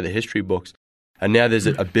deleted out of the history books. And now there's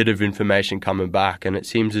a bit of information coming back, and it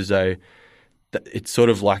seems as though it's sort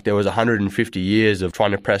of like there was 150 years of trying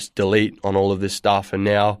to press delete on all of this stuff, and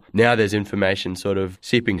now there's information sort of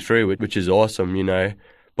seeping through, which is awesome,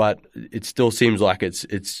 But it still seems like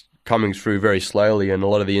it's coming through very slowly, and a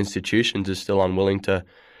lot of the institutions are still unwilling to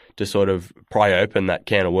sort of pry open that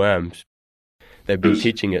can of worms. they've been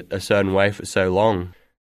teaching it a certain way for so long.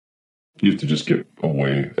 You have to just get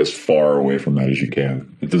away, as far away from that as you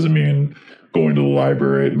can. It doesn't mean going to the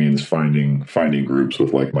library. It means finding groups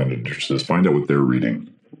with like-minded interests. Find out what they're reading.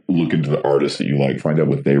 Look into the artists that you like. Find out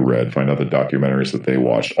what they read. Find out the documentaries that they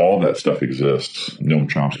watched. All of that stuff exists. Noam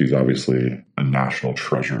Chomsky is obviously a national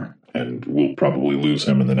treasure, and we'll probably lose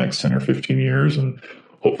him in the next 10 or 15 years, and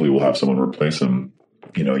hopefully we'll have someone replace him.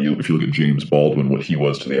 You know, if you look at James Baldwin, what he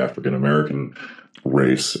was to the African-American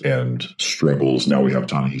race and struggles, now we have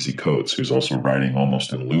Ta-Nehisi Coates, who's also writing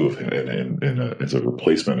almost in lieu of him, as a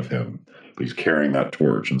replacement of him. But he's carrying that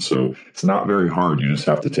torch. And so it's not very hard. You just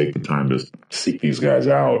have to take the time to seek these guys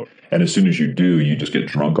out. And as soon as you do, you just get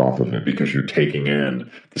drunk off of it because you're taking in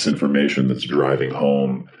this information that's driving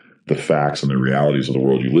home the facts and the realities of the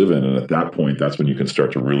world you live in. And at that point, that's when you can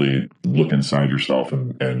start to really look inside yourself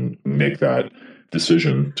and make that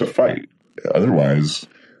decision to fight. Otherwise,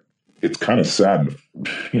 it's kind of sad,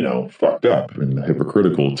 fucked up and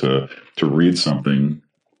hypocritical to read something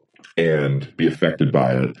and be affected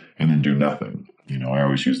by it and then do nothing. I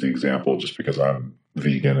always use the example, just because I'm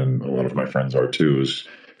vegan and a lot of my friends are too, is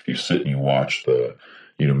if you sit and you watch the,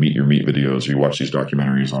 Meet Your Meat videos, or you watch these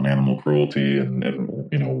documentaries on animal cruelty and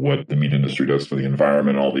what the meat industry does for the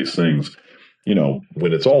environment, all these things,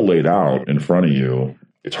 when it's all laid out in front of you,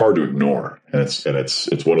 it's hard to ignore. And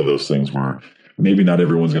it's one of those things where maybe not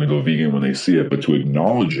everyone's going to go vegan when they see it, but to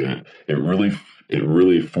acknowledge it, it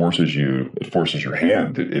really forces you. It forces your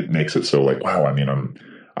hand. It makes it so like, wow. I mean,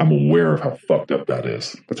 I'm aware of how fucked up that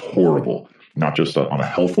is. That's horrible. Not just on a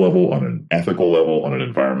health level, on an ethical level, on an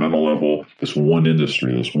environmental level. This one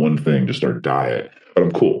industry, this one thing, just our diet. But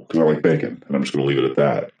I'm cool because I like bacon, and I'm just going to leave it at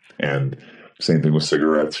that. And same thing with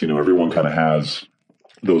cigarettes. Everyone kind of has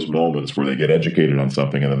those moments where they get educated on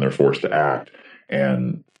something and then they're forced to act.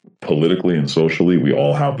 And politically and socially, we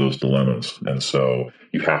all have those dilemmas. And so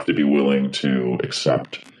you have to be willing to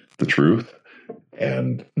accept the truth.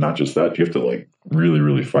 And not just that, you have to really,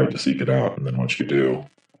 really fight to seek it out. And then once you do,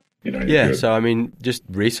 yeah. So, I mean, just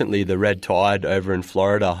recently, the red tide over in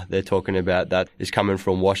Florida, they're talking about that is coming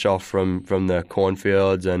from wash off from the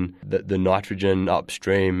cornfields and the nitrogen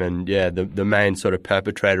upstream. And yeah, the main sort of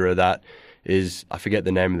perpetrator of that is, I forget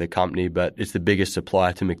the name of the company, but it's the biggest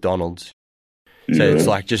supplier to McDonald's. So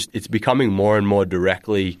it's becoming more and more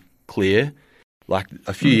directly clear. Like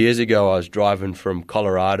a few years ago, I was driving from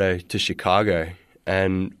Colorado to Chicago,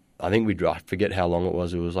 and I think I forget how long it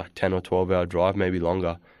was. It was like 10 or 12 hour drive, maybe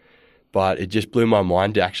longer. But it just blew my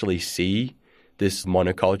mind to actually see this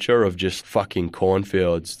monoculture of just fucking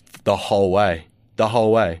cornfields the whole way.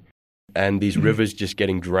 And these rivers just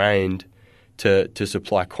getting drained to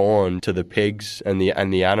supply corn to the pigs and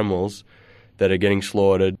the animals that are getting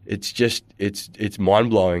slaughtered. It's just, it's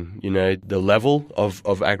mind-blowing, the level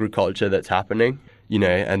of agriculture that's happening,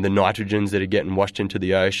 and the nitrogens that are getting washed into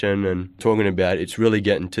the ocean, and talking about it's really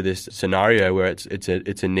getting to this scenario where it's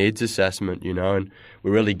a needs assessment, and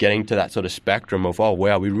we're really getting to that sort of spectrum of, oh,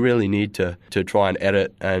 wow, we really need to try and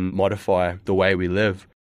edit and modify the way we live.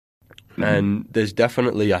 Mm-hmm. And there's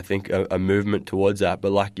definitely, I think, a movement towards that.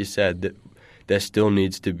 But like you said, there still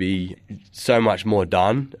needs to be so much more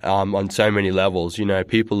done on so many levels.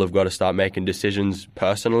 People have got to start making decisions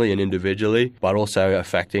personally and individually, but also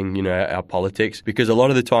affecting, our politics. Because a lot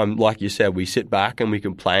of the time, like you said, we sit back and we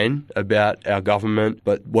complain about our government,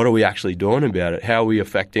 but what are we actually doing about it? How are we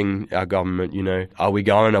affecting our government? Are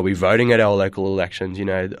we voting at our local elections?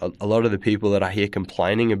 A lot of the people that I hear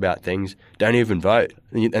complaining about things don't even vote,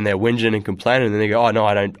 and they're whinging and complaining, and then they go, oh, no,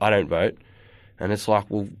 I don't vote. And it's like,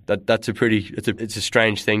 well, it's a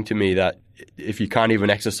strange thing to me that if you can't even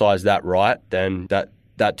exercise that right, then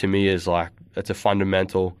that to me is like, that's a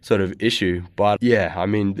fundamental sort of issue. But yeah, I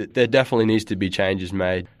mean, there definitely needs to be changes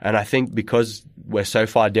made. And I think because we're so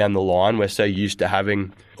far down the line, we're so used to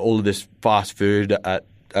having all of this fast food at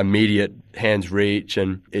immediate hands reach,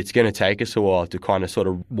 and it's going to take us a while to kind of sort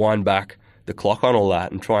of wind back the clock on all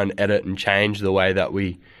that and try and edit and change the way that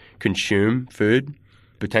we consume food.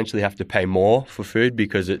 Potentially have to pay more for food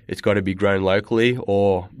because it's got to be grown locally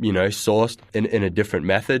or, sourced in a different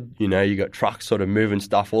method. You got trucks sort of moving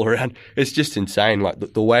stuff all around. It's just insane. Like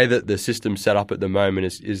the way that the system's set up at the moment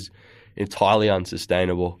is entirely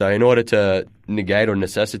unsustainable. So in order to negate or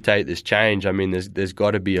necessitate this change, I mean, there's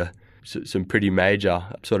got to be some pretty major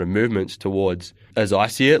sort of movements towards, as I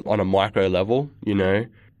see it, on a micro level, a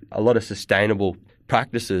lot of sustainable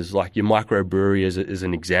practices. Like your microbrewery is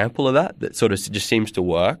an example of that sort of just seems to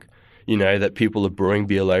work, that people are brewing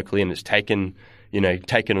beer locally, and it's taken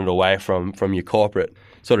it away from your corporate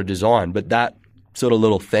sort of design. But that sort of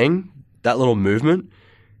little thing, that little movement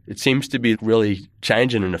it seems to be really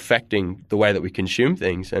changing and affecting the way that we consume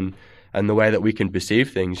things and the way that we can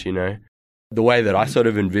perceive things, you know. The way that I sort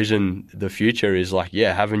of envision the future is like,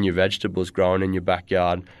 yeah, having your vegetables growing in your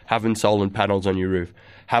backyard, having solar panels on your roof,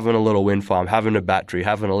 having a little wind farm, having a battery,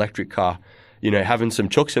 having an electric car, you know, having some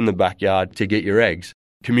chooks in the backyard to get your eggs.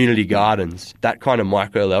 Community gardens, that kind of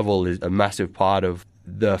micro level is a massive part of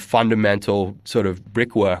the fundamental sort of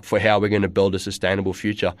brickwork for how we're going to build a sustainable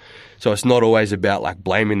future. So it's not always about like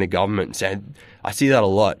blaming the government and saying, I see that a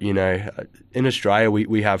lot, you know. In Australia,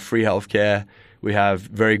 we have free healthcare, we have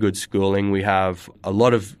very good schooling, we have a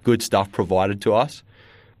lot of good stuff provided to us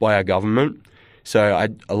by our government. So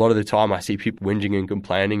a lot of the time I see people whinging and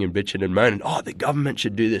complaining and bitching and moaning, oh, the government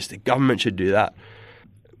should do this, the government should do that,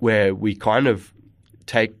 where we kind of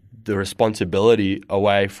take the responsibility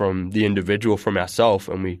away from the individual, from ourselves,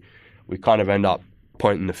 and we kind of end up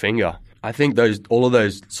pointing the finger. I think all of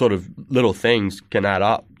those sort of little things can add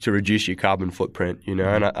up to reduce your carbon footprint, you know,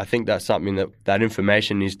 and I think that's something that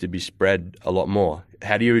information needs to be spread a lot more.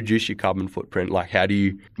 How do you reduce your carbon footprint? Like, how do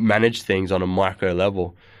you manage things on a micro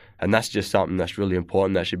level? And that's just something that's really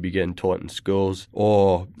important that should be getting taught in schools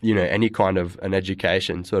or, you know, any kind of an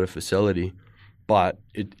education sort of facility. But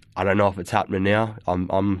I don't know if it's happening now.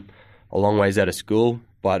 I'm a long ways out of school,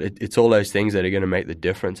 but it's all those things that are going to make the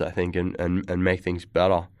difference, I think, and make things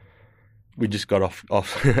better. We just got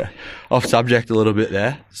off subject a little bit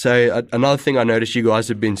there. So another thing I noticed you guys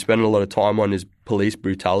have been spending a lot of time on is police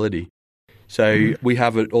brutality. So we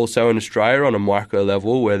have it also in Australia on a micro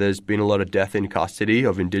level where there's been a lot of death in custody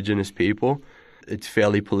of Indigenous people. It's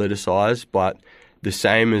fairly politicised, but the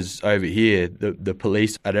same as over here, the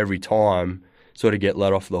police at every time sort of get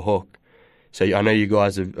let off the hook. So I know you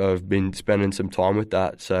guys have been spending some time with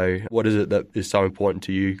that. So what is it that is so important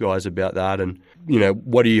to you guys about that? And, you know,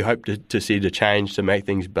 what do you hope to see to change to make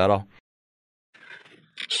things better?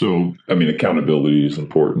 So, I mean, accountability is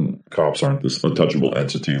important. Cops aren't this untouchable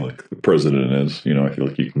entity like the president is. You know, I feel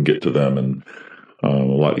like you can get to them and a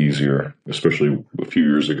lot easier, especially a few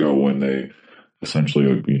years ago when they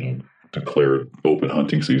essentially, you know, declared open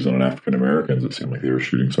hunting season on African Americans. It seemed like they were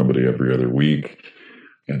shooting somebody every other week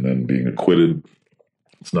and then being acquitted.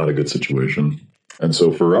 It's not a good situation. And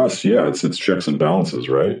so for us, yeah, it's checks and balances,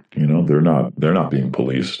 right? You know, they're not being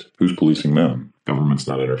policed. Who's policing them? Government's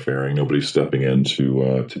not interfering. Nobody's stepping in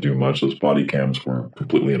to do much. Those body cams were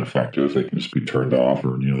completely ineffective. They can just be turned off,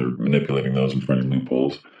 or, you know, they're manipulating those and finding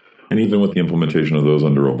loopholes. And even with the implementation of those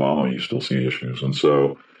under Obama, you still see issues. And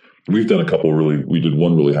so we've done we did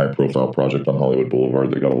one really high profile project on Hollywood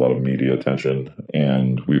Boulevard that got a lot of media attention,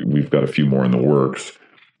 and we've got a few more in the works.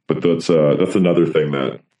 But that's another thing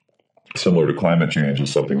that, similar to climate change,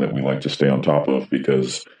 is something that we like to stay on top of,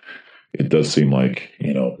 because it does seem like,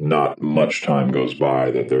 you know, not much time goes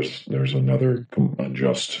by that there's another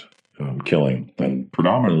unjust killing, and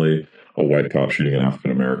predominantly a white cop shooting an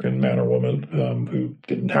African American man or woman who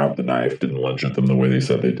didn't have the knife, didn't lunge at them the way they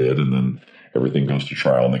said they did, and then everything goes to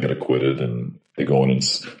trial and they get acquitted, and they go in and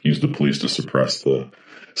use the police to suppress the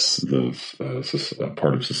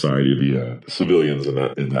part of society, the civilians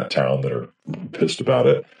in that town that are pissed about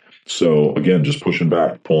it. So again, just pushing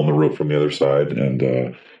back, pulling the rope from the other side,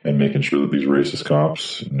 and making sure that these racist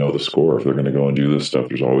cops know the score. If they're going to go and do this stuff,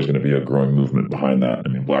 there's always going to be a growing movement behind that. I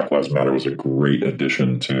mean, Black Lives Matter was a great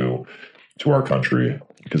addition to our country,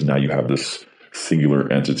 because now you have this singular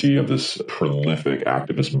entity of this prolific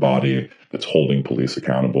activist body that's holding police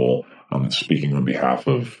accountable, and speaking on behalf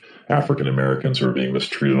of African Americans who are being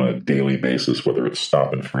mistreated on a daily basis, whether it's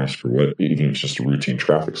stop and frisk or what, even if it's just a routine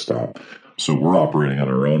traffic stop. So we're operating on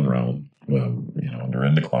our own realm, you know, under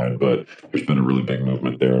Indecline, but there's been a really big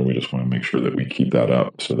movement there, and we just want to make sure that we keep that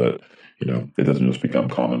up so that, you know, it doesn't just become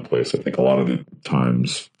commonplace. I think a lot of the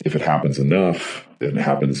times, if it happens enough, and it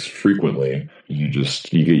happens frequently, you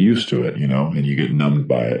get used to it, you know, and you get numbed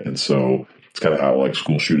by it. And so it's kind of how like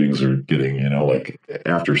school shootings are getting, you know, like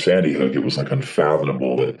after Sandy Hook, it was like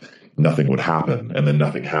unfathomable that nothing would happen. And then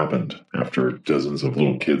nothing happened after dozens of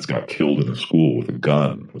little kids got killed in a school with a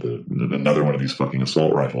gun, with another one of these fucking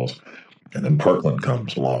assault rifles. And then Parkland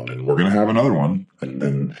comes along, and we're going to have another one. And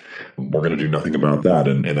then we're going to do nothing about that.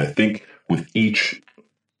 And I think with each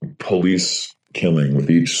police killing, with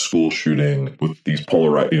each school shooting, with these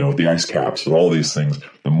with the ice caps, with all these things,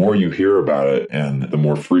 the more you hear about it and the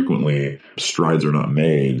more frequently strides are not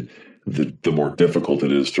made, the more difficult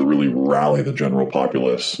it is to really rally the general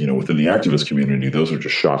populace. You know, within the activist community, those are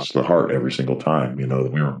just shots to the heart every single time. You know,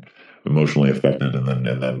 we were emotionally affected and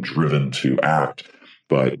then driven to act.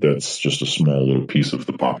 But that's just a small little piece of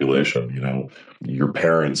the population. You know, your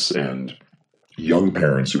parents and young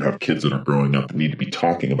parents who have kids that are growing up need to be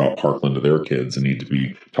talking about Parkland to their kids and need to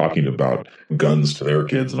be talking about guns to their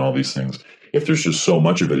kids and all these things. If there's just so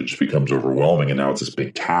much of it, it just becomes overwhelming, and now it's this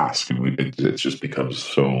big task, and it just becomes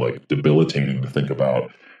so like debilitating to think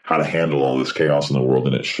about how to handle all this chaos in the world,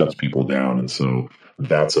 and it shuts people down. And so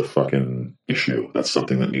that's a fucking issue. That's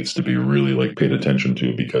something that needs to be really like paid attention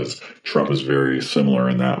to, because Trump is very similar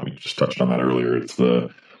in that. We just touched on that earlier. It's the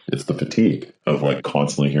fatigue of like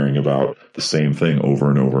constantly hearing about the same thing over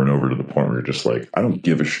and over and over, to the point where you're just like, I don't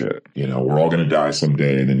give a shit. You know, we're all going to die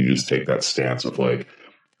someday. And then you just take that stance of like,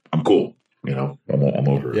 I'm cool. You know, I'm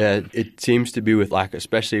over it. Yeah, it seems to be with like,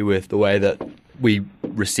 especially with the way that we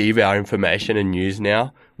receive our information and news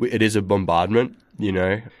now, it is a bombardment, you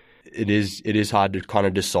know. It is hard to kind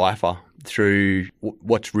of decipher through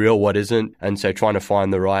what's real, what isn't. And so trying to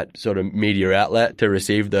find the right sort of media outlet to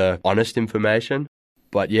receive the honest information.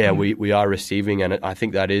 But yeah, we are receiving, and I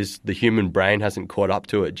think that is, the human brain hasn't caught up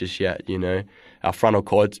to it just yet, you know. Our frontal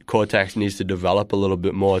cortex needs to develop a little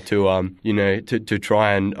bit more to, you know, to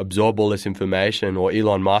try and absorb all this information, or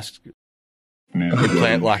Elon Musk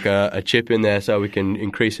implant like a chip in there so we can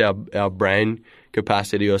increase our brain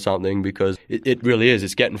capacity or something, because it really is.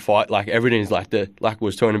 It's getting like everything's like we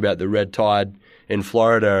was talking about the red tide in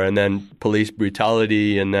Florida, and then police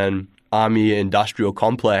brutality, and then army industrial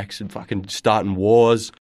complex, and fucking starting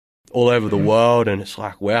wars all over the world. And it's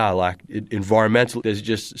like, wow, like environmental, there's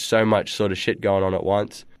just so much sort of shit going on at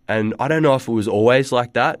once. And I don't know if it was always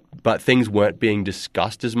like that, but things weren't being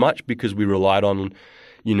discussed as much because we relied on,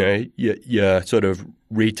 you know, your sort of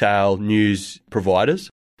retail news providers.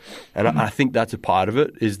 And I think that's a part of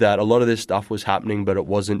it, is that a lot of this stuff was happening, but it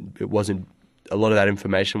wasn't, a lot of that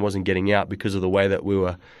information wasn't getting out because of the way that we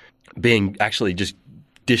were being actually just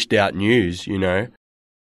dished out news, you know.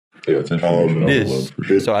 Yeah, it's information overload, for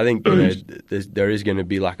sure. So I think, you know, there is going to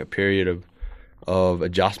be like a period of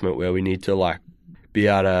adjustment where we need to like be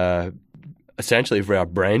able to, essentially for our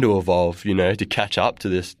brain to evolve, you know, to catch up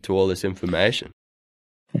to all this information.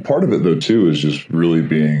 Part of it though too is just really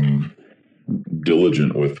being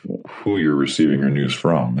diligent with who you're receiving your news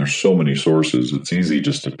from. There's so many sources. It's easy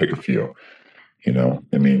just to pick a few, you know.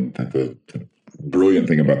 I mean, the brilliant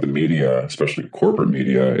thing about the media, especially corporate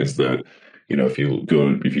media, is that, you know, if you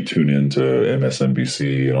tune into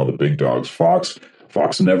MSNBC and all the big dogs, Fox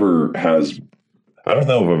never has, I don't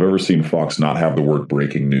know if I've ever seen Fox not have the word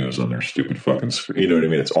breaking news on their stupid fucking screen. You know what I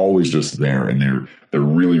mean? It's always just there, and they're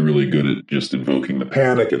really, really good at just invoking the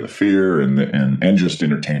panic and the fear and just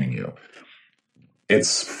entertaining you.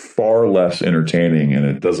 It's far less entertaining, and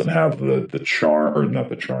it doesn't have the charm, or not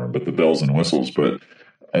the charm, but the bells and whistles. But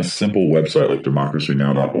a simple website like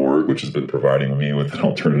democracynow.org, which has been providing me with an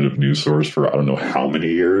alternative news source for I don't know how many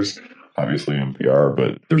years, obviously NPR,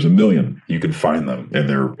 but there's a million. You can find them, and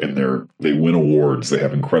they win awards. They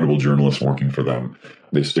have incredible journalists working for them.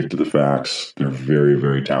 They stick to the facts. They're very,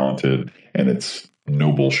 very talented, and it's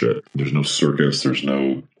no bullshit. There's no circus. There's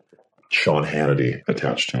no Sean Hannity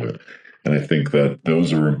attached to it. And I think that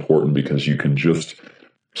those are important because you can just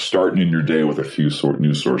start in your day with a few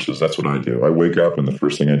news sources. That's what I do. I wake up, and the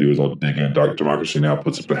first thing I do is I'll dig in. Democracy Now!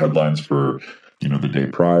 Puts up the headlines for, you know, the day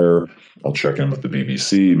prior. I'll check in with the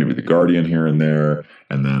BBC, maybe the Guardian here and there,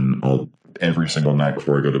 and then every single night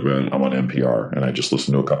before I go to bed, I'm on NPR, and I just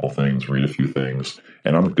listen to a couple things, read a few things,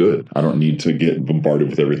 and I'm good. I don't need to get bombarded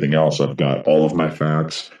with everything else. I've got all of my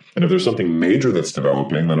facts, and if there's something major that's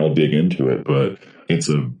developing, then I'll dig into it. But it's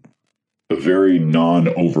a very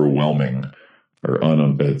non-overwhelming,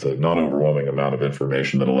 it's a non-overwhelming amount of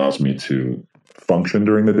information that allows me to function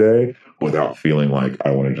during the day without feeling like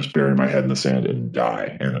I want to just bury my head in the sand and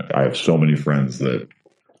die. And I have so many friends that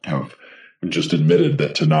have just admitted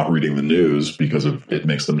that to not reading the news because it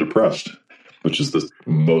makes them depressed, which is the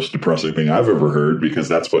most depressing thing I've ever heard, because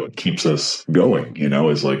that's what keeps us going, you know,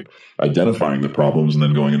 is like identifying the problems and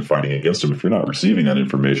then going and fighting against them. If you're not receiving that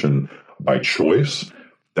information by choice,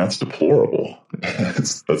 that's deplorable.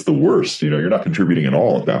 That's the worst. You know, you're not contributing at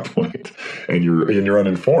all at that point, and you're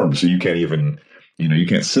uninformed. So you can't even, you know, you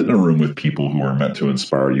can't sit in a room with people who are meant to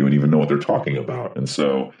inspire you and even know what they're talking about. And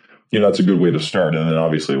so, you know, that's a good way to start. And then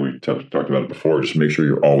obviously we talked about it before, just make sure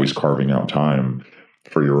you're always carving out time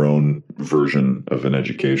for your own version of an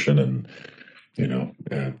education, and, you know,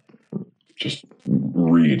 just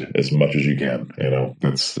read as much as you can. You know,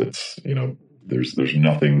 it's, you know, there's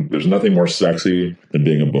nothing more sexy than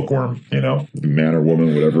being a bookworm, you know, man or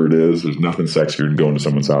woman, whatever it is. There's nothing sexier than going to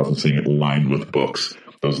someone's house and seeing it lined with books.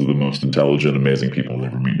 Those are the most intelligent, amazing people you'll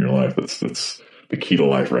ever meet in your life. That's the key to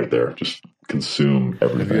life right there. Just consume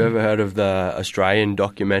everything. Have you ever heard of the Australian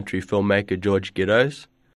documentary filmmaker George Giddos?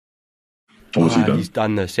 What's he done? He's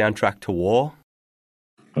done the soundtrack to War.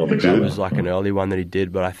 I don't think That so. was like an early one that he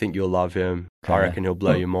did, but I think you'll love him. I reckon he'll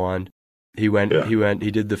blow your mind. He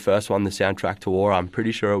did the first one, the soundtrack to war. I'm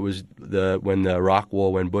pretty sure it was when the Iraq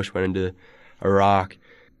war, when Bush went into Iraq.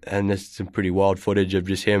 And there's some pretty wild footage of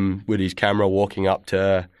just him with his camera walking up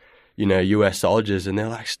to, US soldiers, and they're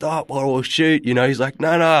like, "Stop or we'll shoot." He's like,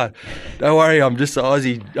 No, don't worry, I'm just an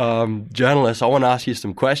Aussie journalist. I want to ask you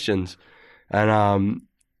some questions. And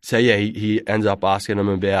so he ends up asking them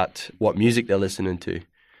about what music they're listening to.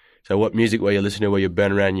 So what music were you listening to where you're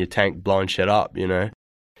burning around in your tank blowing shit up,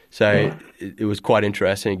 So it was quite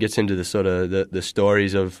interesting. It gets into the sort of the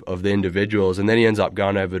stories of the individuals. And then he ends up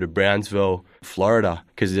going over to Brownsville, Florida,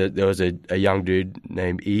 because there was a young dude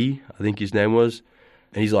named E, I think his name was.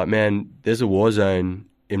 And he's like, "Man, there's a war zone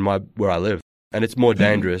where I live, and it's more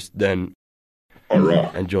dangerous than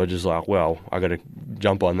Iraq." And George is like, "Well, I got to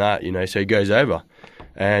jump on that, So he goes over.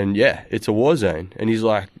 And yeah, it's a war zone. And he's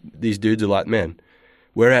like, these dudes are like, "Man,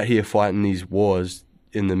 we're out here fighting these wars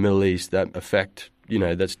in the Middle East that affect,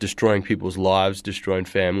 that's destroying people's lives, destroying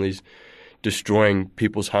families, destroying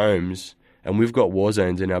people's homes. And we've got war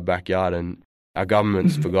zones in our backyard, and our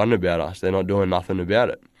government's forgotten about us. They're not doing nothing about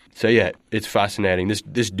it." So yeah, it's fascinating.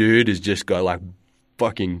 This dude has just got like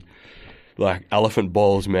fucking like elephant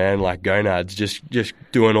balls, man, like gonads, just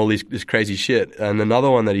doing all this crazy shit. And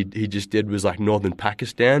another one that he just did was like northern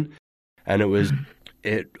Pakistan, and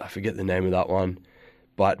I forget the name of that one.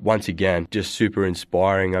 But once again, just super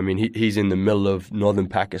inspiring. I mean, he's in the middle of northern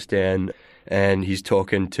Pakistan, and he's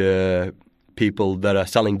talking to people that are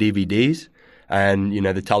selling DVDs, and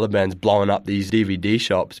the Taliban's blowing up these DVD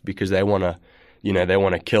shops because they want to, they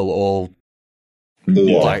want to kill all.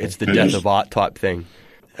 Like it's the death of art type thing,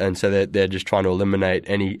 and so they're just trying to eliminate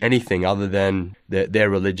anything other than their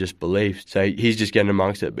religious beliefs. So he's just getting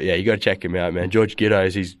amongst it. But yeah, you got to check him out, man. George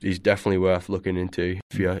Giddos, he's definitely worth looking into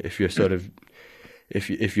if you're sort of.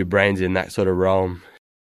 If your brain's in that sort of realm,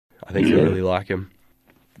 I think you'll really like him.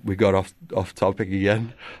 We got off topic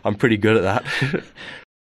again. I'm pretty good at that.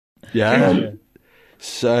 Yeah.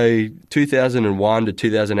 So 2001 to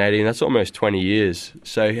 2018, that's almost 20 years.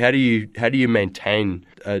 So how do you maintain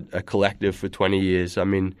a collective for 20 years? I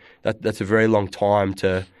mean, that's a very long time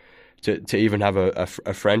to even have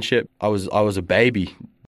a friendship. I was a baby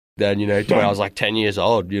then, when I was like 10 years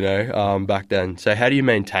old, back then. So how do you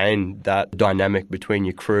maintain that dynamic between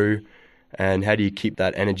your crew, and how do you keep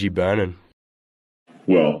that energy burning?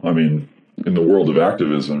 Well, I mean, in the world of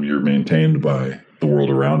activism, you're maintained by the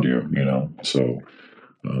world around you, So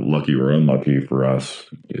lucky or unlucky for us,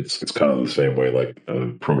 it's kind of the same way like a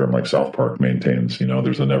program like South Park maintains.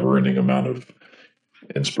 There's a never-ending amount of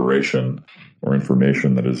inspiration or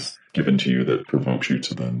information that is given to you that provokes you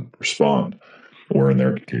to then respond. Or in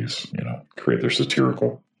their case, create their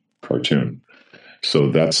satirical cartoon.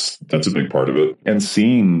 So that's a big part of it. And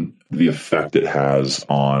seeing the effect it has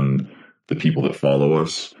on the people that follow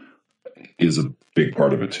us is a big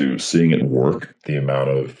part of it too. Seeing it work, the amount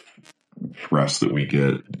of press that we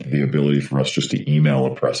get, the ability for us just to email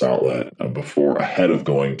a press outlet ahead of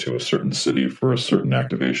going to a certain city for a certain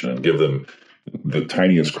activation and give them the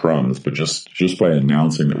tiniest crumbs, but just by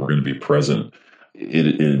announcing that we're going to be present,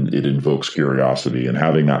 it invokes curiosity, and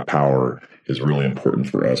having that power is really important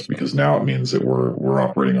for us because now it means that we're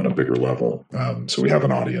operating on a bigger level. So we have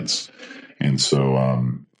an audience, and so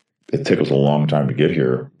it took us a long time to get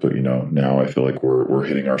here, but now I feel like we're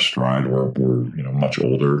hitting our stride. We're much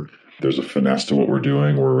older. There's a finesse to what we're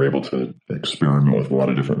doing. We're able to experiment with a lot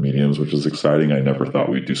of different mediums, which is exciting. I never thought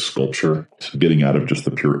we'd do sculpture. So getting out of just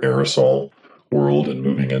the pure aerosol world and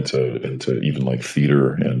moving into even like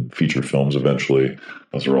theater and feature films eventually,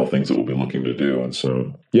 those are all things that we'll be looking to do. And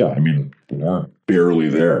so, yeah, I mean, we're barely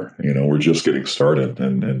there. We're just getting started.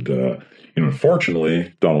 And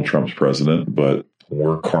unfortunately, Donald Trump's president, but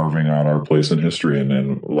we're carving out our place in history.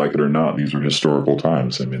 And like it or not, these are historical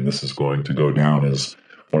times. I mean, this is going to go down as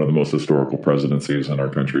one of the most historical presidencies in our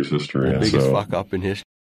country's history. The biggest fuck up in history.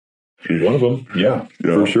 One of them, yeah,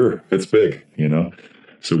 for sure. It's big,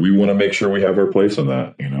 So we want to make sure we have our place in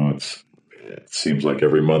that. It seems like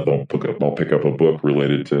every month I'll pick up a book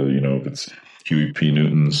related to, if it's Huey P.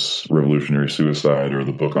 Newton's revolutionary suicide or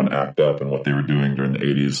the book on ACT UP and what they were doing during the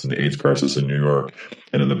 80s and the AIDS crisis in New York.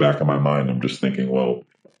 And in the back of my mind, I'm just thinking, well,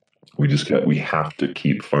 we have to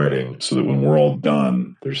keep fighting so that when we're all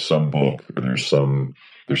done, there's some book or there's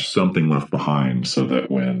something left behind so that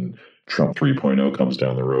when Trump 3.0 comes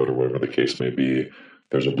down the road or whatever the case may be,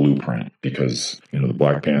 there's a blueprint because, the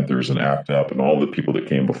Black Panthers and ACT UP and all the people that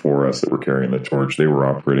came before us that were carrying the torch, they were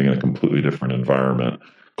operating in a completely different environment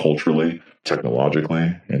culturally,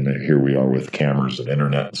 technologically, and here we are with cameras and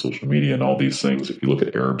internet and social media and all these things. If you look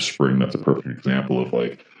at Arab Spring, that's a perfect example of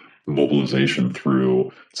like mobilization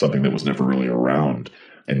through something that was never really around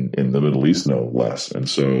in the Middle East, no less. And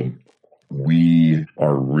so we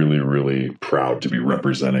are really, really proud to be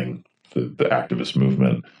representing the activist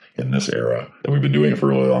movement in this era. And we've been doing it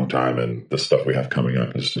for a really long time, and the stuff we have coming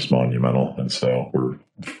up is just monumental. And so we're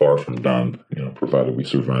far from done, provided we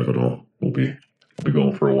survive it all. We'll be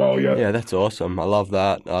going for a while yet. Yeah, that's awesome. I love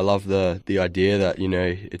that. I love the idea that,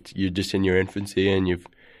 you're just in your infancy and you've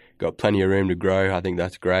got plenty of room to grow. I think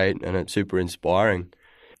that's great, and it's super inspiring.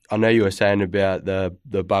 I know you were saying about the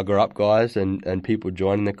Bugger Up guys and people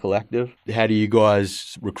joining the collective. How do you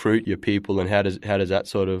guys recruit your people, and how does that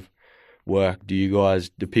sort of work?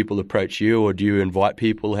 Do people approach you, or do you invite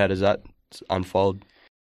people? How does that unfold?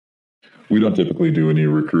 We don't typically do any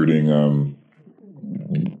recruiting.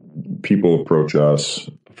 People approach us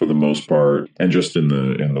for the most part, and just in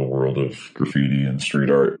the world of graffiti and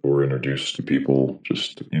street art, we're introduced to people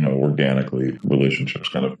just organically. Relationships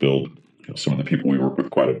kind of build. Some of the people we work with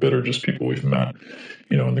quite a bit are just people we've met,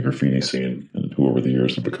 in the graffiti scene, and who over the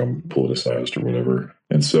years have become politicized or whatever.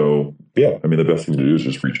 And so, the best thing to do is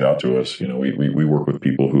just reach out to us. We work with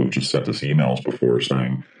people who have just sent us emails before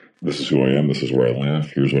saying, this is who I am, this is where I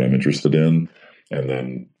live, here's what I'm interested in. And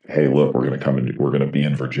then, hey, look, we're going to be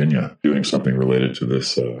in Virginia doing something related to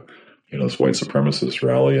this, this white supremacist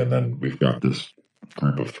rally. And then we've got this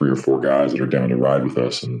group of 3 or 4 guys that are down to ride with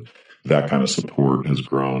us. And that kind of support has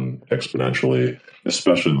grown exponentially,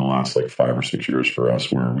 especially in the last 5 or 6 years for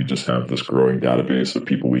us, where we just have this growing database of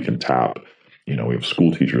people we can tap. We have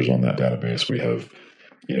school teachers on that database. We have,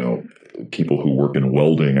 people who work in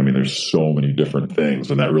welding. There's so many different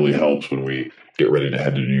things, and that really helps when we get ready to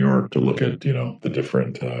head to New York to look at, the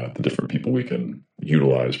different people we can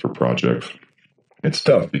utilize for projects. It's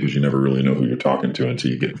tough because you never really know who you're talking to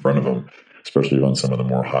until you get in front of them, especially on some of the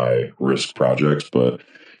more high risk projects. But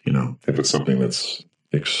if it's something that's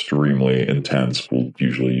extremely intense, we'll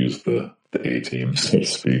usually use the A team, so to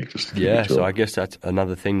speak. So I guess that's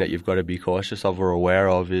another thing that you've got to be cautious of or aware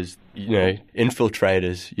of is,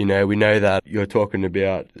 infiltrators. We know that you're talking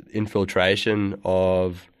about infiltration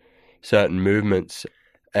of certain movements,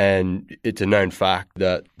 and it's a known fact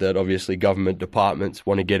that obviously government departments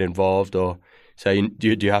want to get involved. Or so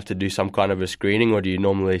do you have to do some kind of a screening, or do you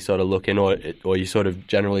normally sort of look in, or you sort of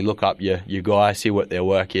generally look up your guy, see what their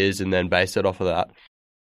work is, and then base it off of that?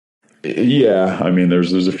 Yeah,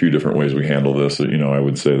 there's a few different ways we handle this. I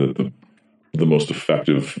would say that the most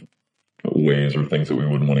effective ways are things that we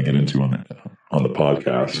wouldn't want to get into on the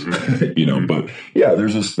podcast, But yeah,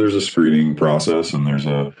 there's a screening process, and there's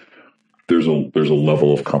a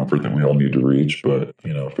level of comfort that we all need to reach. But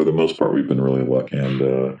for the most part, we've been really lucky,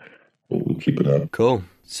 and we'll keep it up. Cool.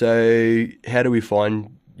 So, how do we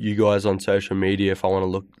find you guys on social media? If I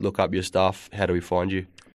want to look up your stuff, how do we find you?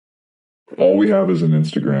 All we have is an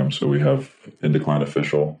Instagram, so we have Indecline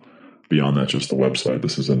Official. Beyond that, just the website.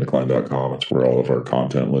 This is indecline.com. It's where all of our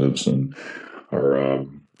content lives, and our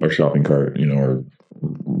shopping cart. Our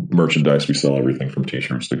merchandise. We sell everything from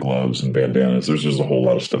T-shirts to gloves and bandanas. There's just a whole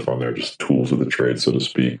lot of stuff on there, just tools of the trade, so to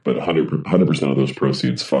speak. But 100% of those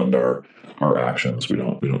proceeds fund our actions. We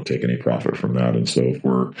don't take any profit from that. And so, if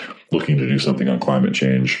we're looking to do something on climate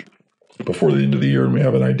change before the end of the year, and we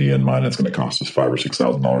have an idea in mind, it's going to cost us $5,000 or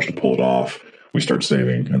 $6,000 to pull it off, we start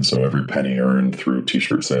saving. And so every penny earned through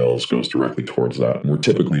T-shirt sales goes directly towards that. And we're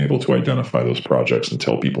typically able to identify those projects and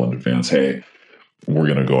tell people in advance, hey, we're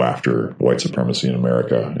going to go after white supremacy in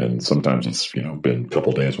America. And sometimes it's, been a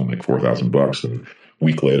couple of days, we'll make $4,000, and a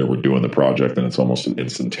week later we're doing the project, and it's almost an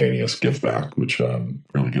instantaneous give back, which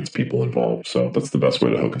really gets people involved. So that's the best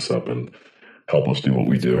way to hook us up and help us do what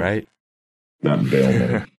we do. Right. Not bail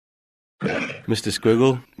money. Mr.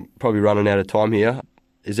 Squiggle, probably running out of time here.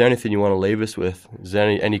 Is there anything you want to leave us with? Is there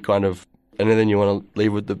any kind of anything you want to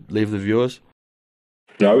leave the viewers?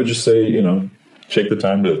 Yeah, I would just say, take the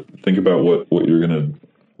time to think about what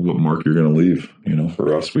mark you're gonna leave.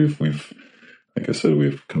 For us, we've like I said,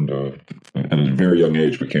 we've come to at a very young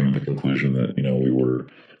age. We came to the conclusion that we were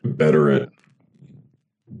better at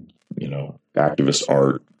activist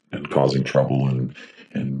art and causing trouble and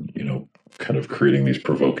kind of creating these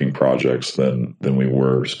provoking projects than we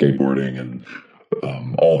were skateboarding and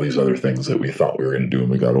all these other things that we thought we were going to do when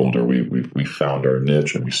we got older. We found our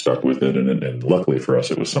niche and we stuck with it, and luckily for us,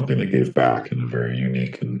 it was something that gave back in a very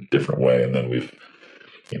unique and different way. And then we've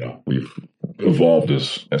evolved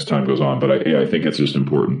as time goes on. But I think it's just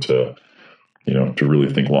important to to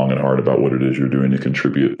really think long and hard about what it is you're doing to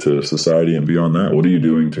contribute to society. And beyond that, what are you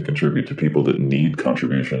doing to contribute to people that need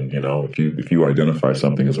contribution? If you identify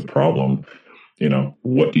something as a problem,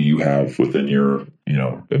 what do you have within your,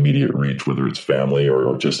 immediate reach, whether it's family or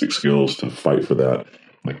artistic skills, to fight for that?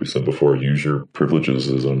 Like we said before, use your privileges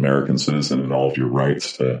as an American citizen and all of your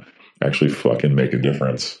rights to actually fucking make a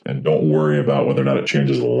difference. And don't worry about whether or not it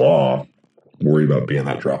changes the law. Worry about being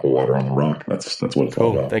that drop of water on the rock. That's what it's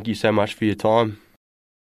all about. Thank you so much for your time.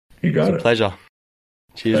 You got it. It's a pleasure.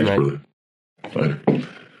 Cheers, Thanks, mate. brother. Later.